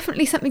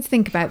 definitely something to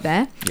think about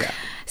there. Yeah.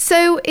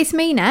 So it's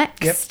me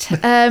next,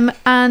 Yep.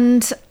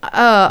 and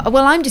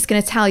well, I'm just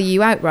going to tell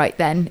you outright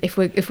then if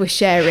we're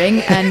sharing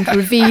and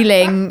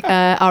revealing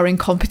our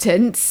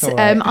incompetence. All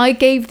right. I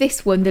gave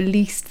this one the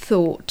least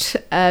thought,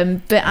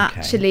 but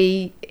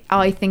actually,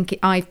 I think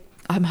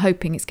I'm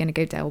hoping it's going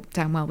to go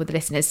down well with the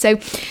listeners. So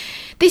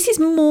this is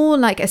more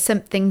like a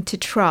something to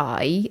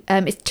try.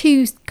 It's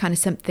two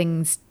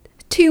things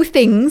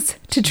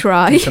to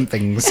try. Some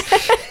things.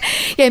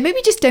 Yeah,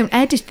 maybe just don't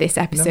edit this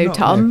episode, No,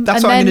 Tom. no.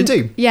 That's what I'm going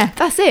to do. Yeah,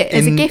 that's it.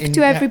 As a gift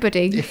to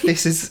everybody. If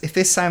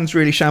this sounds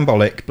really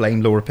shambolic,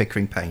 blame Laura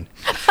Pickering Payne.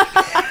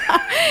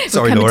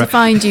 Sorry, We're coming Laura. to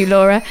find you,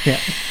 Laura. Yeah.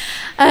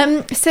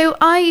 So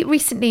I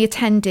recently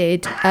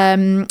attended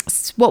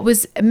what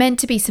was meant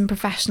to be some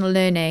professional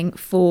learning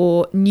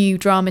for new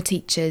drama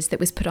teachers that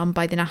was put on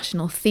by the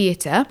National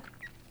Theatre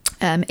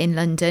in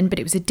London, but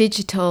it was a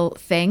digital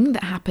thing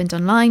that happened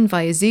online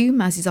via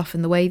Zoom, as is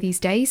often the way these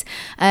days.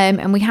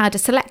 And we had a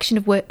selection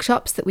of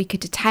workshops that we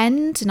could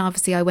attend, and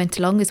obviously I went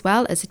along as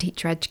well as a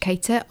teacher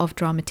educator of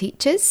drama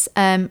teachers.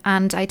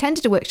 And I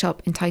attended a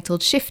workshop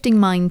entitled Shifting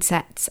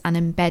Mindsets and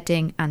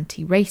Embedding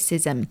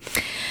Anti-Racism.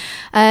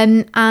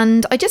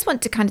 And I just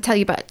want to kind of tell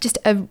you about just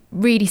a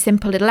really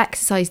simple little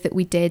exercise that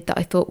we did that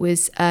I thought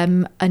was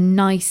a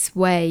nice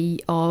way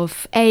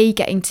of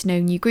getting to know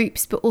new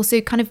groups, but also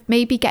kind of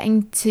maybe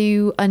getting to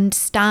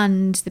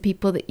understand the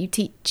people that you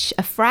teach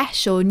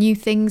afresh or new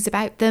things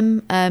about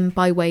them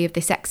by way of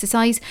this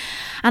exercise.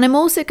 And I'm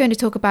also going to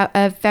talk about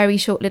a very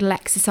short little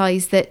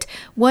exercise that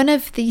one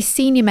of the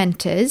senior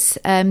mentors,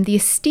 the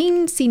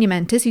esteemed senior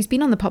mentors who's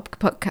been on the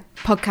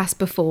podcast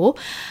before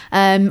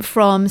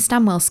from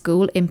Stanwell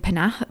School in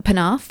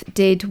Penarth,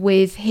 did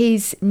with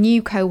his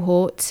new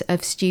cohort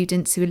of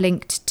students who are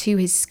linked to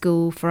his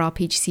school for our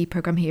PGC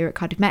programme here at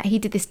Cardiff Met. He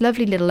did this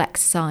lovely little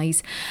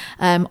exercise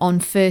on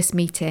first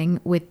meeting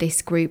with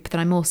this group that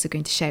I'm also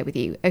going to share with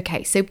you.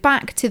 Okay, so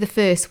back to the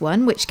first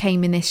one, which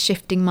came in this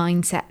Shifting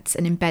Mindsets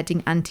and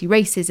Embedding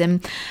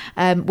Anti-Racism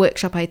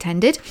workshop I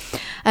attended.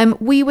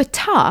 We were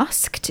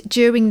tasked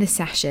during the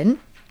session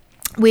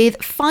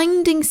with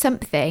finding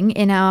something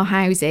in our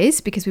houses,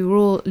 because we were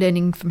all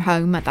learning from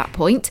home at that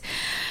point,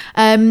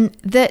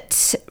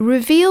 that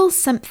reveals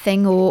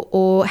something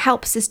or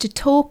helps us to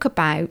talk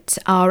about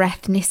our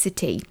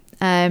ethnicity.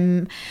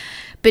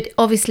 But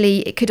obviously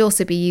it could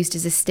also be used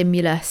as a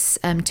stimulus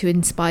to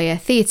inspire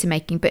theatre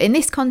making. But in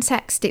this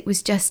context, it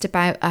was just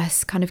about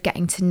us kind of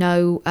getting to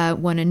know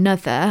one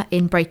another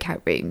in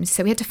breakout rooms.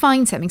 So we had to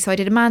find something. So I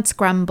did a mad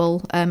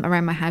scramble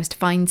around my house to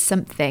find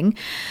something.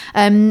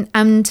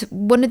 And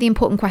one of the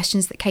important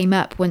questions that came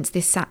up once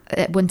this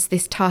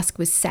task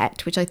was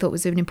set, which I thought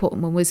was an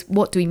important one, was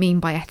what do we mean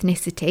by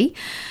ethnicity?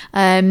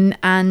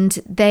 And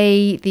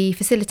the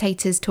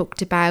facilitators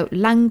talked about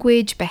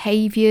language,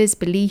 behaviours,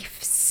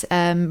 beliefs,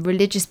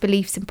 religious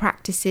beliefs and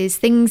practices,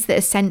 things that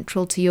are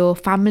central to your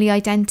family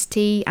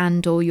identity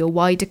and or your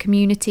wider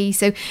community.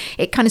 So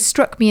it kind of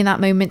struck me in that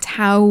moment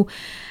how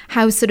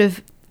sort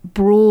of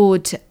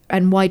broad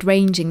and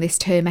wide-ranging this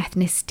term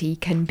ethnicity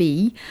can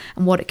be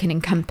and what it can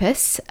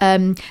encompass.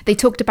 They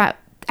talked about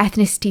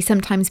ethnicity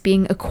sometimes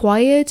being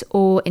acquired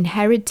or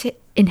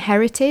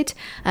inherited.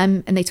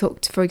 And they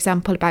talked, for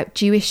example, about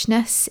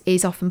Jewishness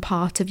is often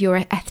part of your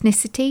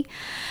ethnicity.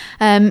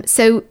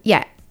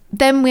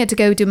 Then we had to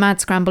go do a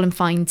mad scramble and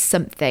find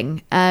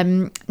something.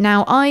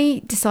 Now,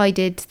 I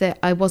decided that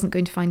I wasn't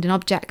going to find an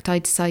object. I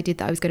decided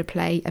that I was going to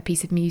play a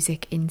piece of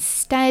music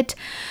instead,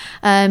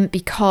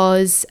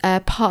 because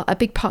a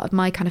big part of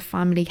my kind of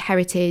family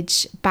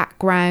heritage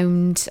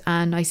background,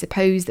 and I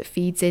suppose that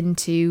feeds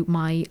into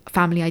my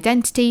family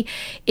identity,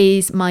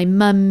 is my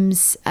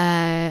mum's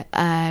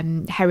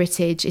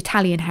heritage,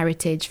 Italian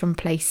heritage, from a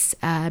place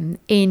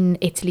in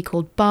Italy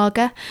called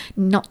Barga,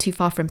 not too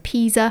far from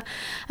Pisa,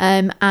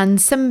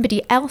 and somebody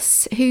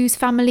else whose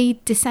family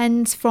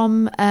descends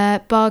from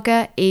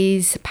Barga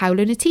is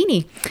Paolo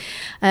Nutini,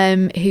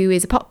 who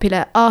is a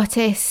popular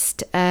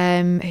artist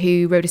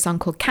who wrote a song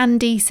called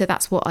Candy, so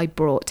that's what I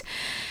brought.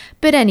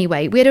 But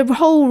anyway, we had a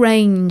whole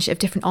range of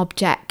different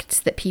objects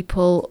that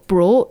people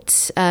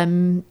brought,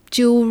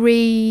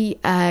 jewellery,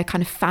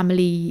 kind of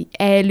family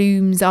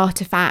heirlooms,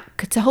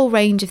 artefacts, a whole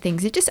range of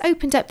things. It just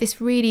opened up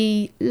this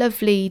really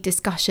lovely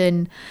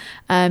discussion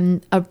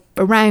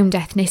around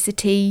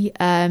ethnicity,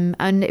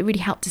 and it really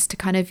helped us to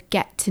kind of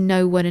get to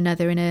know one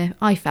another in a,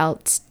 I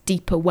felt,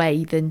 deeper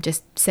way than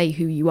just say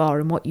who you are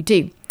and what you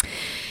do.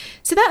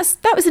 So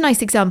that was a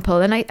nice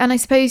example, and I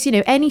suppose, you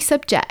know, any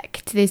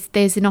subject,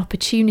 there's an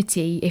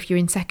opportunity, if you're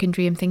in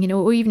secondary, I'm thinking,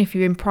 or even if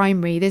you're in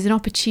primary, there's an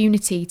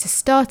opportunity to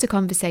start a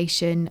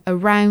conversation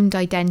around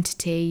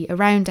identity,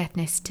 around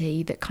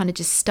ethnicity, that kind of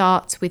just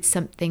starts with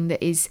something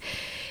that is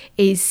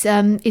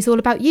all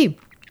about you.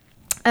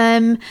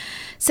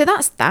 So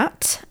that's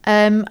that,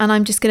 and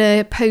I'm just going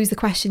to pose the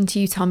question to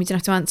you, Tom. You don't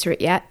have to answer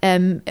it yet.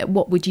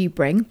 What would you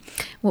bring?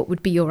 What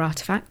would be your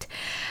artefact?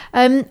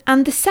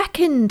 And the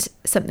second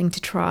something to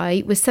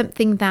try was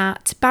something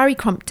that Barry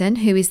Crompton,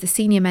 who is the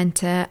senior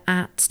mentor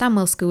at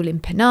Stanwell School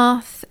in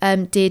Penarth,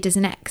 did as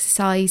an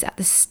exercise at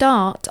the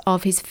start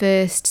of his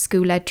first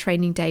school-led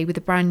training day with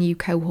a brand new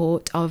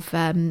cohort of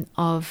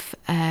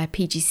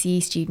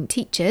PGCE student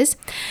teachers.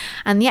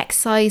 And the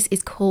exercise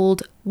is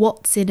called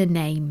What's in a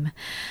Name?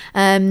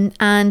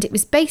 And it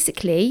was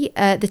basically,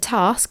 the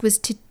task was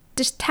to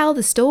just tell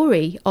the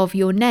story of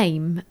your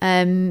name,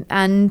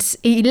 and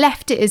he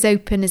left it as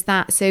open as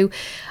that. So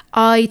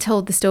I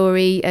told the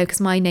story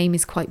because my name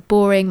is quite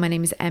boring. My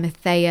name is Emma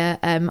Thayer,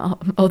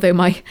 although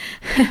my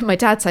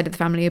dad's side of the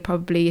family are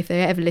probably, if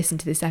they ever listen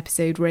to this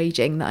episode,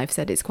 raging that I've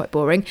said it's quite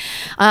boring.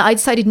 I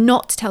decided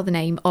not to tell the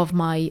name of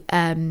my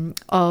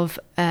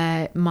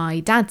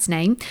dad's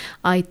name.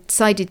 I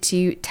decided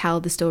to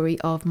tell the story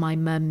of my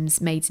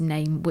mum's maiden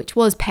name, which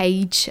was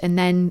Page, and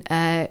then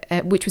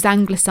which was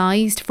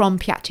anglicised from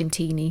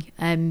Piacentini,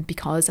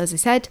 because, as I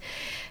said,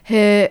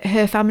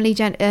 her family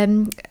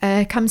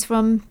comes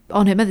from,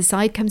 on her mother's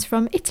side, comes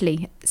from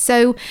Italy.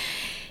 So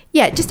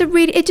yeah,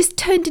 it just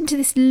turned into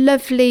this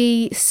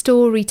lovely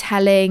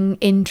storytelling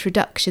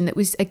introduction that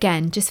was,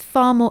 again, just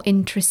far more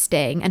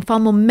interesting and far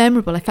more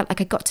memorable. I felt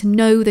like I got to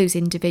know those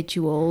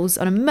individuals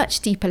on a much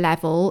deeper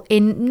level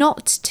in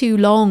not too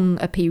long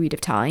a period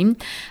of time,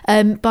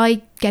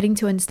 by getting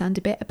to understand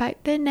a bit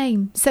about their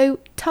name. So,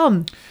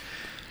 Tom.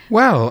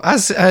 Well,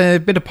 as a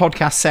bit of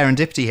podcast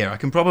serendipity here, I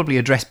can probably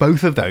address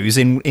both of those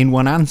in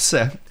one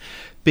answer.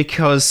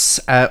 Because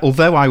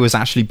although I was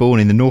actually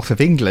born in the north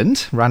of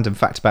England, random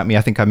fact about me,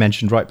 I think I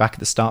mentioned right back at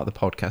the start of the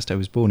podcast, I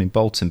was born in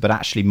Bolton, but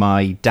actually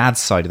my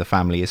dad's side of the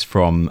family is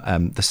from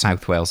the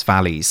South Wales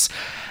Valleys.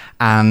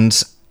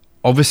 And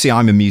obviously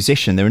I'm a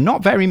musician. There are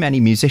not very many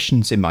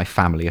musicians in my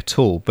family at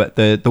all, but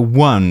the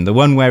one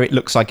where it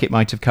looks like it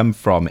might have come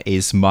from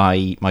is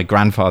my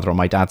grandfather on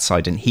my dad's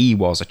side, and he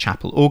was a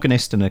chapel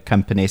organist and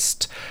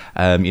accompanist,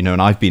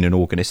 and I've been an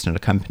organist and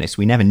accompanist.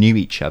 We never knew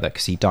each other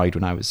because he died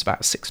when I was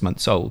about 6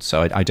 months old,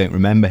 so I don't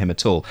remember him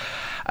at all.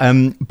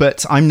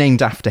 But I'm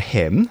named after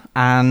him,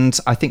 and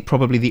I think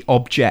probably the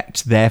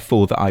object,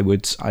 therefore, that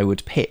I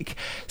would pick,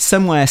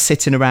 somewhere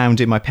sitting around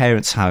in my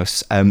parents'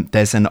 house,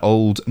 there's an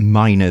old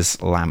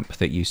miner's lamp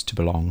that used to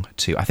belong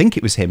to, I think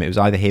it was him. It was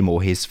either him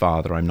or his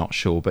father, I'm not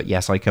sure. But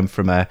yes, I come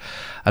from a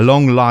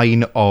long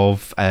line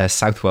of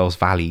South Wales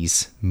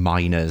Valleys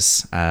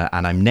miners,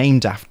 and I'm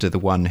named after the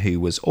one who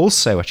was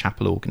also a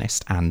chapel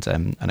organist and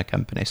an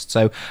accompanist.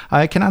 So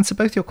I can answer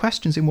both your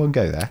questions in one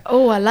go there.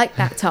 Oh, I like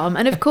that, Tom.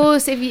 And of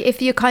course,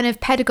 if your kind of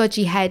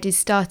pedagogy head is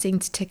starting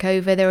to tick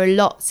over, there are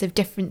lots of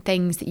different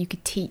things that you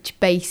could teach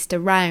based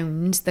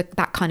around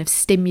that kind of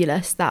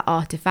stimulus, that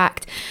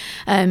artifact.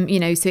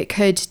 So it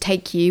could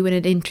take you in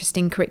an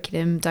interesting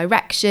curriculum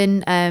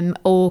direction,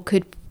 or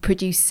could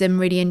produce some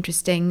really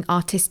interesting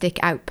artistic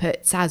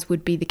outputs, as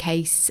would be the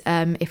case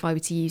if I were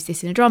to use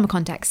this in a drama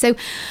context. So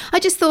I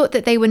just thought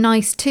that they were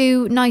nice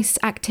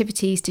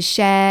activities to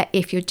share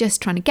if you're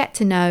just trying to get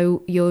to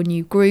know your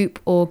new group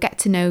or get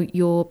to know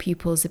your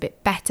pupils a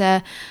bit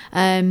better,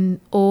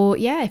 or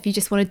if you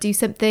just want to do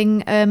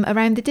something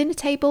around the dinner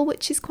table,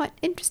 which is quite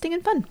interesting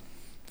and fun.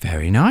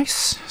 Very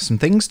nice. Some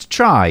things to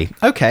try.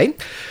 Okay.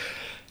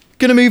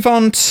 Going to move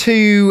on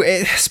to,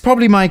 it's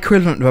probably my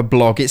equivalent of a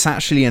blog. It's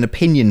actually an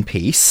opinion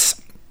piece,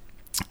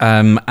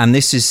 and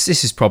this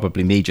is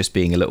probably me just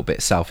being a little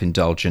bit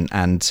self-indulgent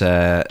and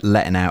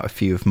letting out a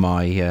few of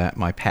my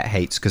my pet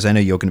hates, because I know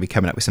you're going to be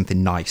coming up with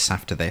something nice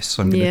after this,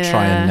 so I'm going to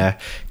try and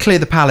clear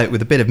the palate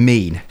with a bit of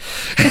mean.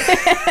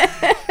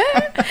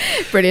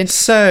 Brilliant.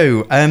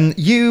 So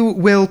you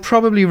will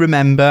probably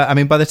remember, I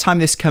mean, by the time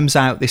this comes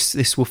out,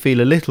 this will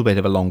feel a little bit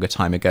of a longer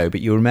time ago,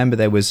 but you'll remember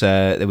there was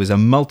a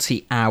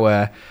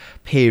multi-hour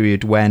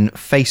period when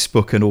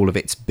Facebook and all of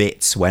its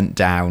bits went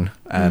down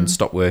and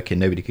stopped working.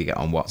 Nobody could get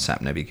on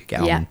WhatsApp, nobody could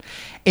get on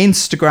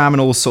Instagram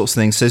and all sorts of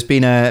things. So there's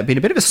been a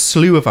bit of a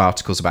slew of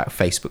articles about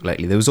Facebook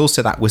lately. There was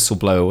also that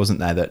whistleblower, wasn't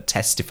there, that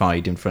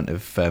testified in front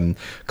of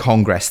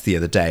Congress the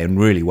other day and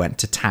really went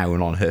to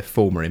town on her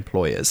former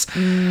employers.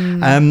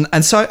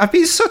 And so I've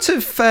been sort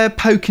of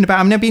poking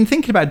about. I mean, I've been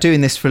thinking about doing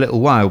this for a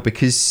little while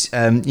because,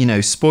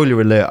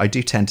 spoiler alert, I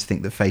do tend to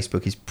think that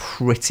Facebook is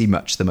pretty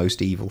much the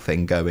most evil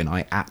thing going.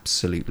 I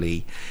absolutely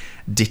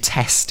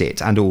detest it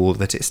and all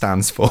that it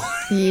stands for.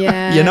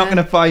 Yeah. You're not going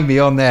to find me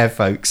on there,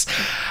 folks.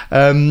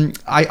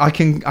 I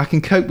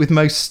can cope with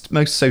most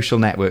social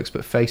networks,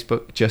 but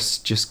Facebook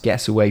just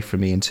gets away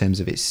from me in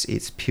terms of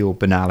its pure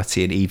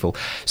banality and evil.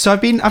 So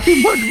I've been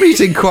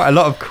reading quite a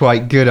lot of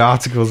quite good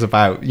articles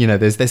about,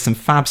 there's some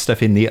fab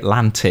stuff in The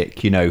Atlantic.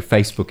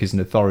 Facebook is an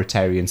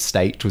authoritarian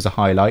state was a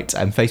highlight,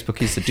 and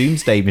Facebook is the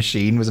doomsday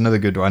machine was another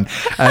good one,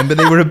 but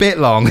they were a bit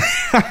long.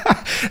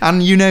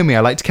 And you know me, I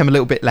like to come a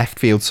little bit left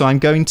field, so I'm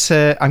going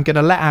to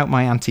let out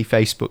my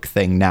anti-Facebook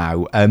thing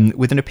now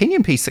with an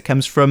opinion piece that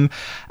comes from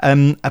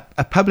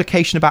a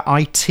publication about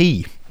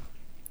IT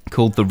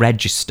called The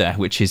Register,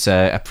 which is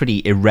a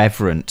pretty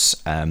irreverent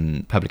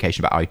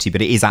publication about IT,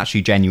 but it is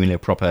actually genuinely a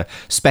proper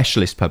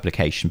specialist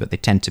publication, but they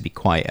tend to be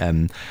quite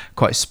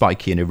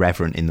spiky and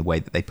irreverent in the way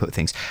that they put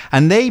things.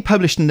 And they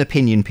published an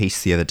opinion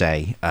piece the other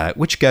day,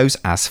 which goes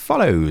as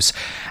follows.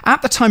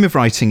 At the time of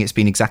writing, it's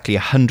been exactly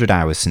 100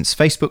 hours since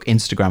Facebook,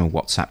 Instagram and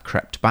WhatsApp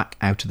crept back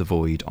out of the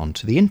void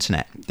onto the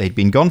internet. They'd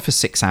been gone for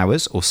 6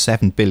 hours, or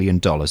 $7 billion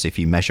if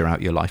you measure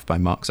out your life by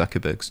Mark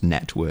Zuckerberg's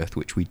net worth,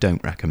 which we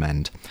don't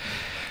recommend.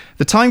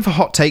 The time for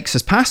hot takes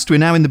has passed. We're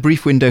now in the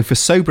brief window for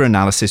sober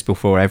analysis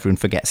before everyone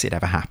forgets it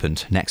ever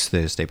happened, next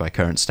Thursday by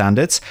current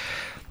standards.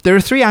 There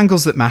are 3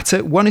 angles that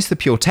matter. One is the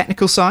pure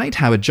technical side,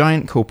 how a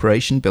giant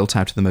corporation built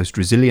out of the most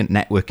resilient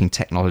networking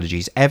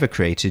technologies ever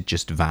created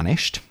just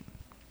vanished.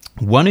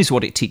 One is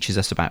what it teaches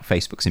us about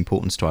Facebook's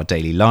importance to our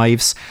daily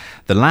lives.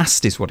 The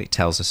last is what it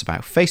tells us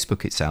about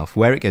Facebook itself,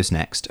 where it goes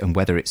next, and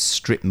whether its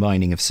strip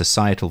mining of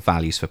societal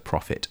values for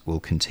profit will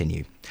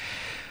continue.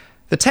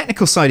 The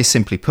technical side is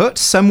simply put,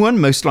 someone,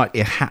 most likely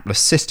a hapless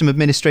system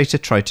administrator,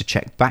 tried to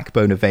check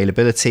backbone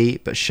availability,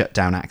 but shut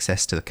down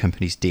access to the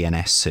company's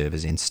DNS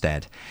servers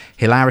instead.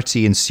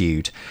 Hilarity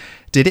ensued.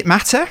 Did it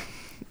matter?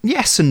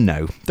 Yes and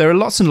no. There are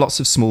lots and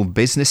lots of small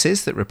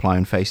businesses that rely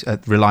on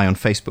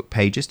Facebook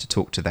pages to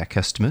talk to their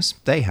customers.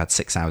 They had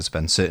 6 hours of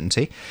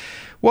uncertainty.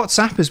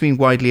 WhatsApp has been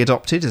widely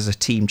adopted as a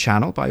team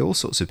channel by all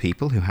sorts of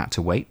people who had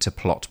to wait to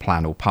plot,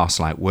 plan or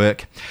parcel out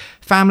work.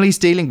 Families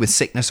dealing with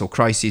sickness or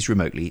crises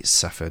remotely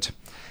suffered.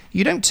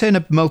 You don't turn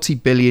a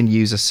multi-billion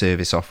user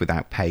service off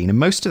without pain, and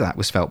most of that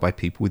was felt by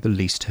people with the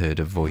least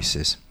heard of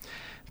voices.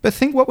 But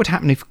think what would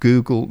happen if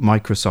Google,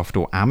 Microsoft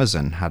or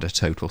Amazon had a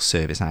total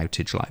service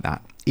outage like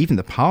that. Even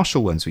the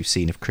partial ones we've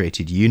seen have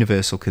created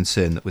universal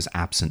concern that was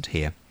absent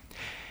here.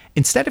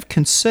 Instead of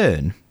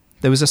concern,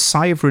 there was a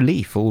sigh of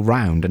relief all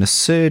round and a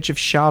surge of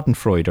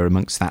schadenfreude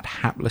amongst that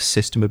hapless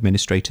system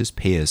administrator's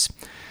peers.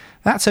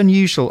 That's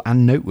unusual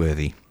and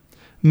noteworthy.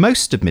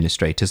 Most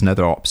administrators and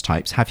other ops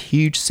types have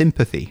huge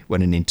sympathy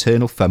when an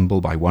internal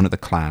fumble by one of the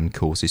clan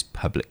causes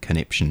public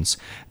conniptions.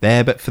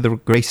 There but for the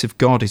grace of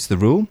God is the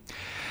rule.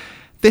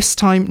 This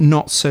time,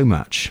 not so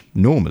much.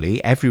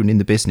 Normally, everyone in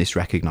the business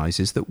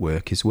recognises that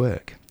work is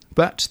work.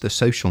 But the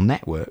social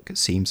network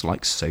seems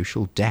like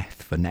social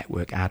death for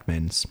network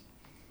admins.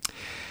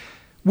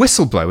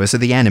 Whistleblowers are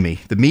the enemy.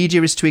 The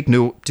media is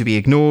to be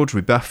ignored,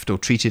 rebuffed or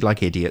treated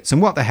like idiots.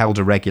 And what the hell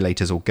do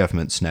regulators or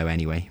governments know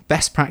anyway?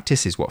 Best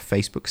practice is what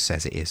Facebook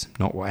says it is,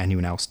 not what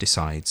anyone else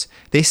decides.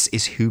 This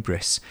is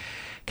hubris.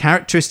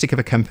 Characteristic of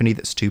a company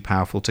that's too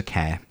powerful to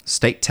care.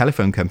 State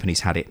telephone companies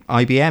had it.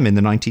 IBM in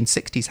the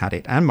 1960s had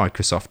it, and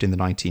Microsoft in the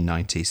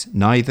 1990s.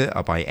 Neither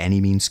are by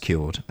any means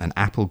cured, and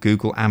Apple,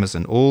 Google,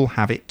 Amazon all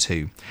have it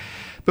too.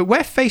 But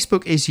where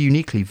Facebook is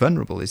uniquely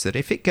vulnerable is that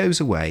if it goes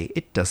away,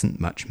 it doesn't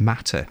much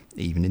matter,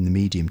 even in the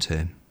medium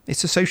term.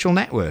 It's a social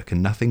network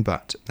and nothing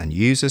but, and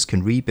users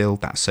can rebuild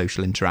that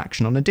social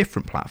interaction on a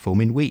different platform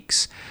in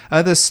weeks.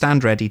 Others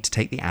stand ready to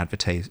take the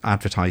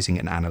advertising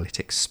and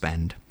analytics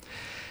spend.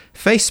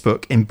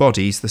 Facebook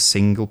embodies the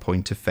single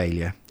point of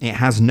failure. It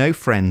has no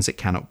friends it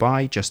cannot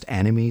buy, just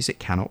enemies it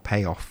cannot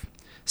pay off.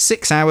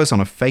 6 hours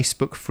on a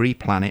Facebook-free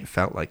planet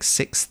felt like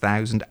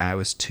 6,000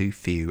 hours too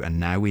few, and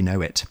now we know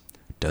it.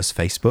 Does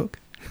Facebook?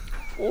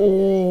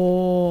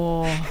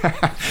 Oh,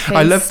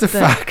 I love the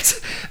fact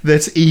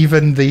that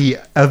even the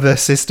other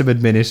system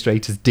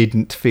administrators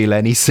didn't feel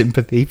any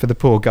sympathy for the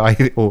poor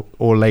guy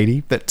or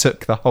lady that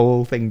took the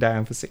whole thing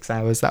down for 6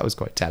 hours. That was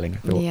quite telling, I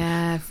thought.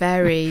 Yeah,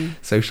 very.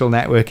 Social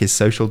network is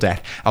social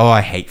death. Oh,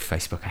 I hate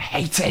Facebook. I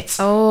hate it.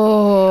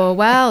 Oh,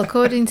 well,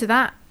 according to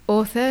that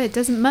author, it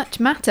doesn't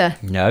much matter.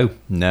 No,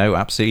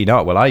 absolutely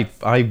not. Well,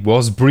 I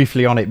was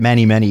briefly on it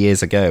many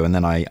years ago, and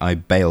then I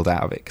bailed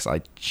out of it because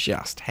I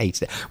just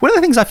hated it. One of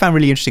the things I found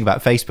really interesting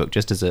about Facebook,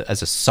 just as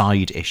a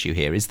side issue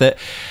here, is that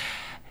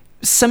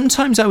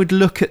sometimes I would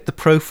look at the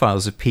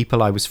profiles of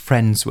people I was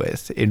friends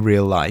with in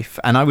real life,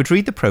 and I would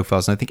read the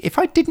profiles and I think, if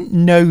I didn't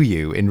know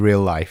you in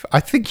real life, I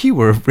think you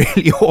were a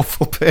really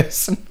awful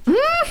person.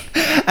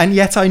 And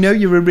yet I know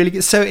you're a really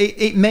good... So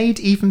it made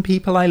even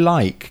people I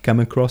like come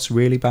across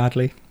really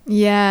badly.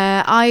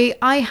 Yeah,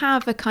 I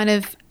have a kind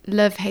of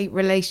love-hate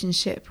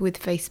relationship with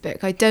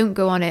Facebook. I don't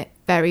go on it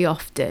very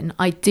often.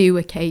 I do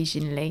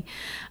occasionally.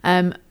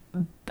 And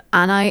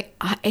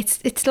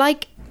it's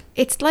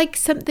like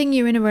something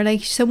you're in a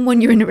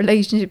someone you're in a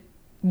relationship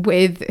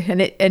with,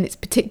 and it's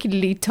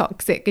particularly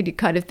toxic, and you're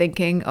kind of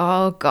thinking,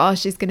 oh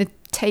gosh, it's going to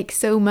take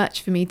so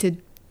much for me to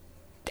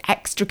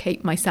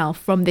extricate myself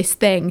from this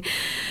thing,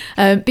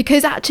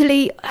 because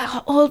actually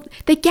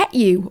they get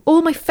you.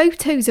 All my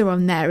photos are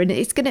on there, and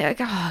it's gonna,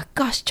 oh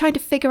gosh, trying to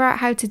figure out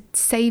how to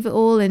save it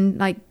all and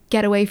like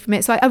get away from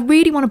it. So I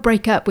really want to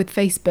break up with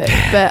Facebook,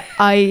 but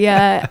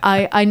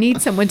I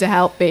need someone to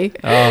help me.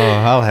 Oh,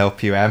 I'll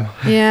help you, Em.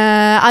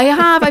 Yeah, I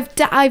have.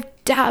 I've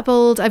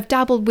dabbled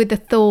with the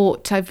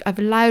thought. I've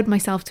allowed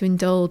myself to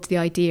indulge the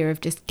idea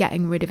of just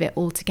getting rid of it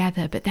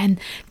altogether. But then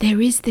there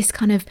is this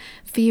kind of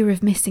fear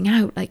of missing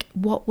out. Like,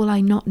 what will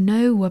I not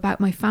know about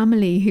my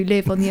family who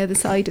live on the other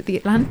side of the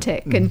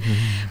Atlantic? And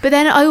but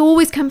then I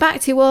always come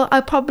back to, well,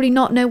 I'll probably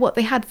not know what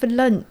they had for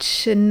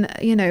lunch, and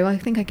I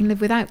think I can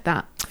live without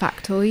that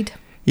factoid.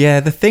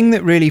 Yeah, the thing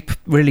that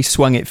really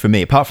swung it for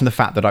me, apart from the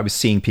fact that I was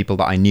seeing people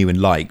that I knew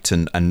and liked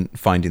and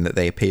finding that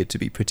they appeared to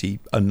be pretty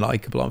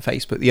unlikable on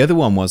Facebook, the other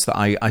one was that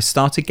I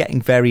started getting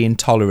very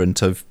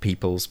intolerant of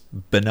people's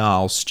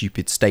banal,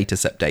 stupid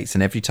status updates.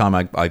 And every time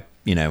I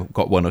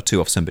got one or two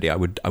off somebody, I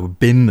would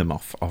bin them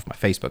off my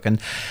Facebook.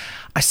 And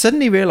I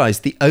suddenly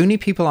realised the only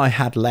people I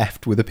had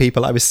left were the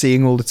people I was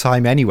seeing all the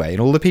time anyway.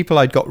 And all the people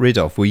I'd got rid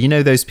of were,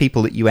 those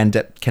people that you end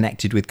up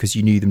connected with because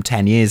you knew them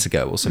 10 years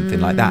ago or something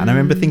like that. And I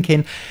remember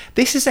thinking,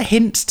 this is a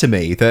hint to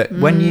me that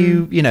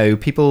when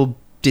people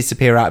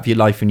disappear out of your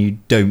life and you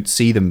don't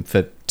see them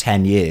for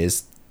 10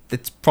 years,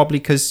 it's probably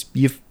because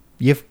you've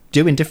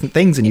doing different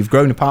things and you've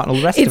grown apart and all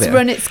the rest of it. It's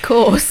run its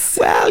course.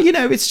 Well,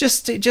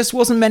 it just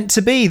wasn't meant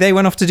to be. They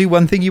went off to do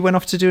one thing, you went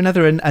off to do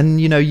another,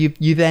 and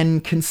you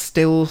then can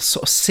still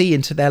sort of see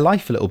into their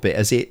life a little bit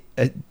as it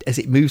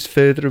moves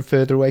further and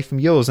further away from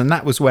yours. And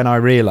that was when I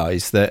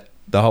realised that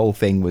the whole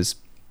thing was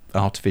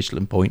artificial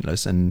and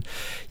pointless. And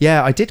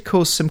yeah, I did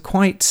cause some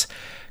quite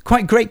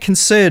great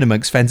concern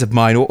amongst friends of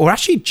mine, or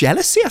actually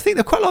jealousy. I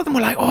think quite a lot of them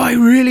were like, oh, I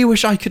really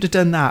wish I could have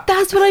done that.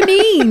 That's what I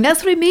mean.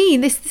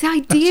 This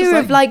idea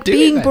of like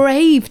being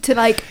brave to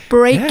like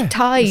break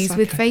ties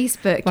with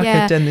Facebook. Like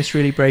I've done this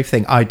really brave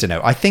thing. I don't know.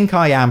 I think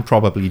I am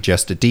probably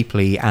just a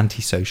deeply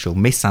antisocial,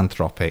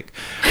 misanthropic,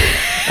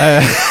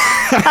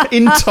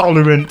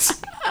 intolerant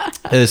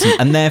person,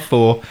 and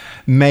therefore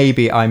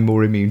maybe I'm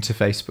more immune to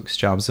Facebook's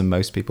charms than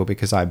most people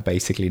because I'm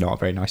basically not a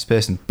very nice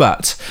person,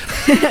 but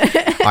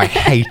I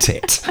hate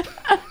it.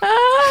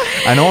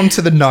 And on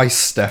to the nice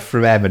stuff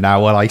from Emma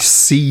now, while I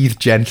seethe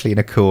gently in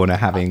a corner,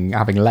 having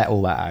let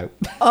all that out.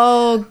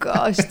 Oh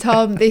gosh,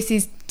 Tom, this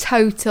is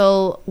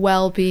total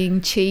well-being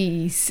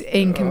cheese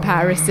in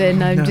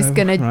comparison. I'm just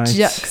gonna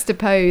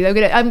juxtapose.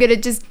 I'm gonna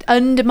just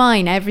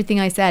undermine everything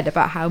I said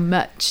about how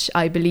much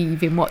I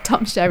believe in what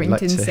Tom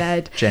Sherrington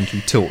said. Gently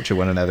torture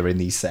one another in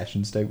these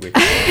sessions, don't we?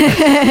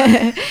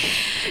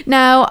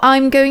 Now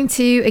I'm going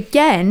to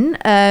again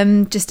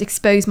just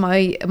expose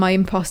my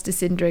imposter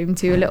syndrome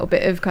to a little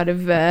bit of kind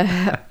of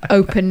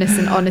openness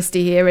and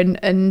honesty here,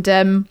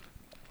 and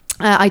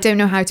I don't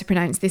know how to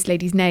pronounce this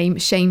lady's name,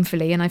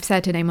 shamefully, and I've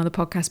said her name on the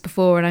podcast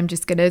before, and I'm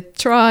just going to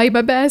try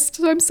my best,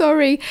 so I'm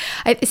sorry.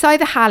 It's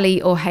either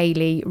Hallie or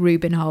Hayley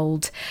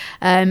Rubenhold,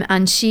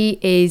 and she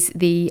is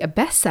the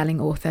best-selling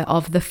author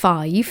of The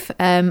Five,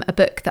 a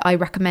book that I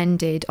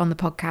recommended on the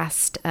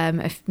podcast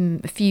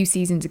a few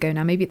seasons ago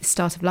now, maybe at the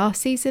start of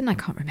last season. I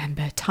can't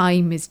remember.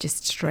 Time is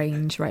just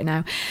strange right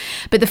now.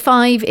 But The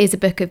Five is a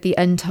book of the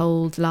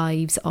untold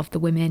lives of the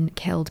women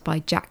killed by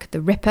Jack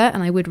the Ripper,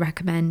 and I would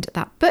recommend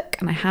that book,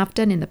 and I have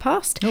done in the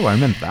past. Oh, I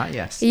remember that,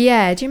 yes.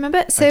 Yeah, do you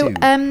remember? So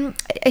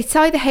it's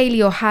either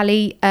Hayley or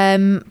Hallie.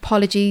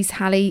 Apologies,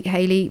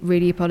 Hayley,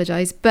 really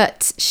apologise.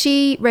 But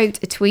she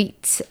wrote a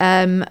tweet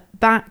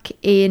back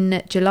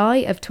in July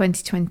of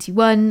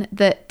 2021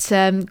 that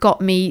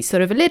got me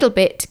sort of a little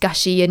bit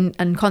gushy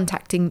and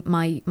contacting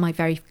my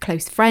very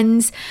close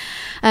friends.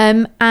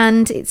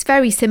 And it's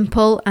very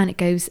simple, and it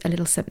goes a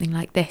little something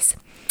like this.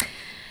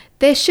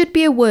 There should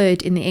be a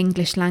word in the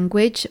English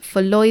language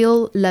for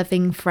loyal,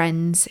 loving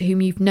friends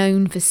whom you've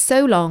known for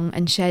so long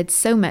and shared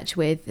so much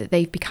with that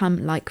they've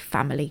become like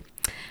family.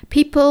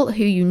 People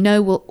who you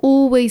know will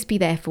always be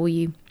there for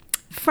you.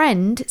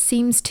 Friend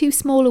seems too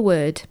small a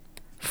word.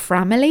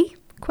 Framily? ?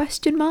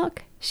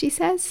 She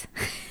says.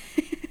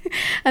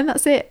 And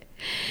that's it.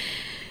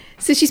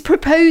 So she's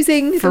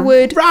proposing the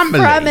word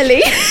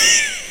family.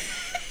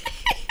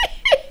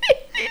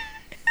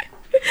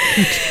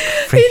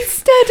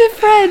 Instead of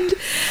friend.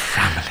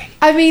 Family.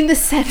 I mean, the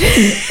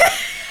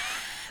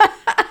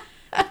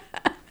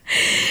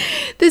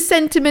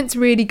sentiments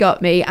really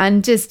got me,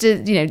 and just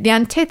the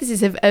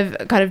antithesis of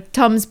kind of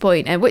Tom's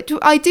point, and which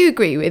I do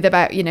agree with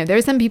about, there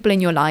are some people in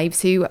your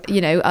lives who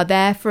are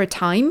there for a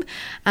time,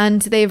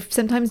 and they've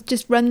sometimes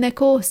just run their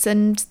course,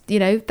 and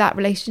that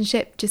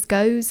relationship just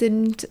goes,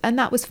 and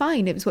that was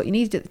fine. It was what you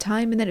needed at the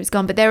time, and then it was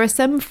gone. But there are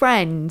some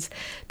friends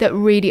that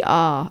really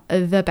are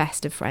the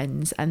best of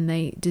friends, and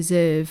they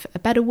deserve a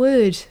better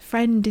word.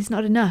 Friend is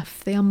not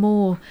enough. They are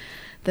more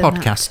than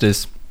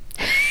podcasters.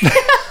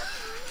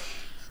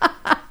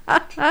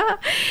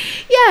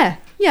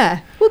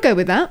 Yeah, we'll go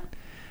with that.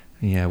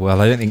 Yeah,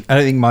 well, I don't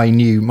think my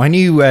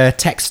new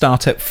tech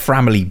startup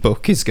Framily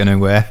book is going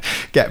to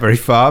get very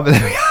far, but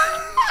there we are.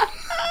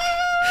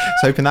 I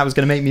was hoping that was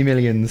going to make me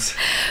millions.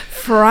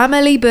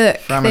 Framily book.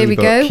 There we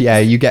go. Yeah,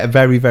 you get a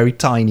very, very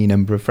tiny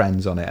number of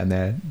friends on it, and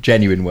they're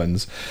genuine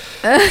ones.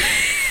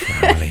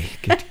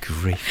 Framily, good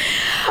grief.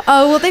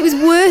 Oh well, it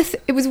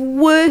was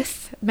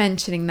worth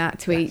mentioning that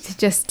tweet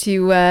just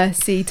to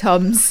see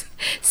Tom's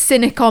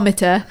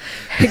cynicometer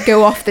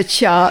go off the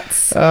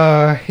charts.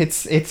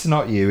 It's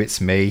not you,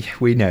 it's me.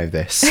 We know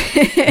this.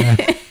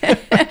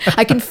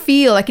 I can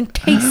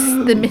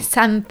taste the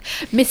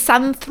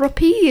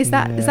misanthropy. Is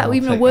that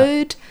even a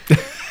word?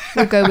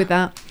 We'll go with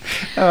that.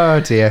 Oh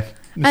dear.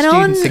 The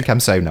students think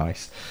I'm so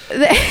nice.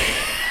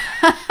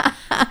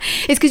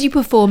 It's because you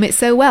perform it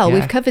so well.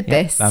 We've covered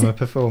this. I'm a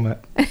performer.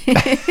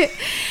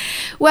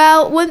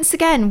 Well, once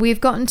again, we've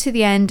gotten to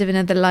the end of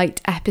another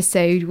light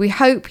episode. We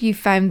hope you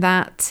found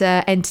that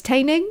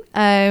entertaining.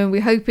 We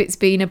hope it's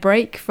been a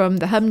break from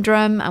the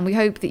humdrum, and we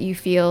hope that you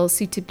feel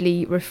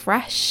suitably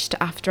refreshed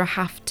after a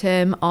half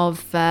term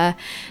of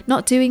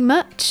not doing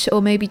much,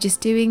 or maybe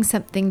just doing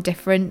something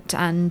different,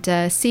 and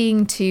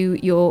seeing to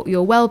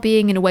your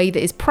well-being in a way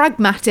that is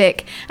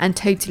pragmatic and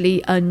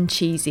totally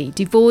uncheesy,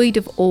 devoid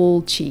of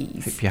all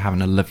cheese. Hope you're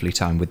having a lovely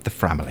time with the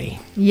family.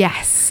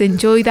 Yes,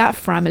 enjoy that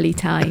family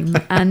time.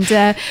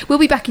 And we'll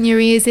be back in your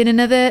ears in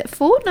another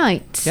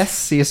fortnight. Yes,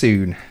 see you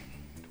soon.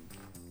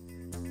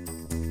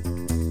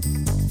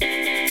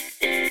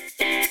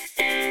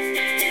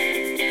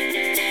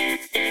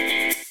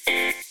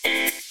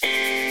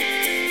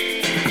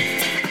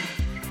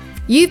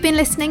 You've been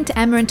listening to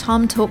Emma and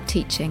Tom Talk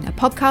Teaching, a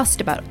podcast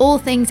about all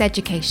things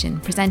education,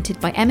 presented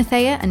by Emma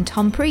Thayer and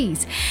Tom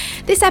Prees.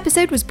 This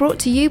episode was brought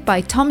to you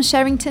by Tom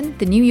Sherrington,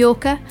 The New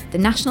Yorker, the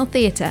National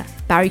Theatre,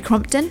 Barry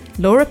Crompton,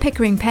 Laura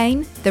Pickering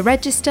Payne, The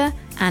Register,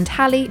 and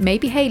Hayley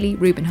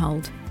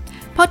Rubenhold.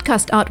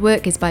 Podcast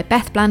artwork is by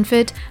Beth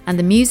Blandford, and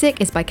the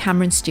music is by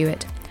Cameron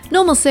Stewart.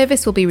 Normal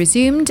service will be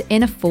resumed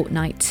in a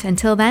fortnight.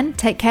 Until then,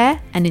 take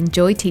care and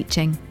enjoy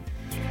teaching.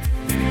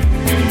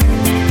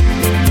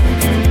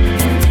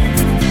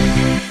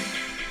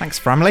 Thanks,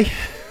 family.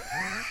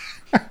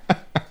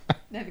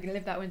 Never going to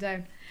live that one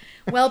down.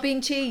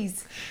 Well-being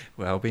cheese.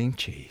 Well-being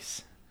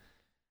cheese.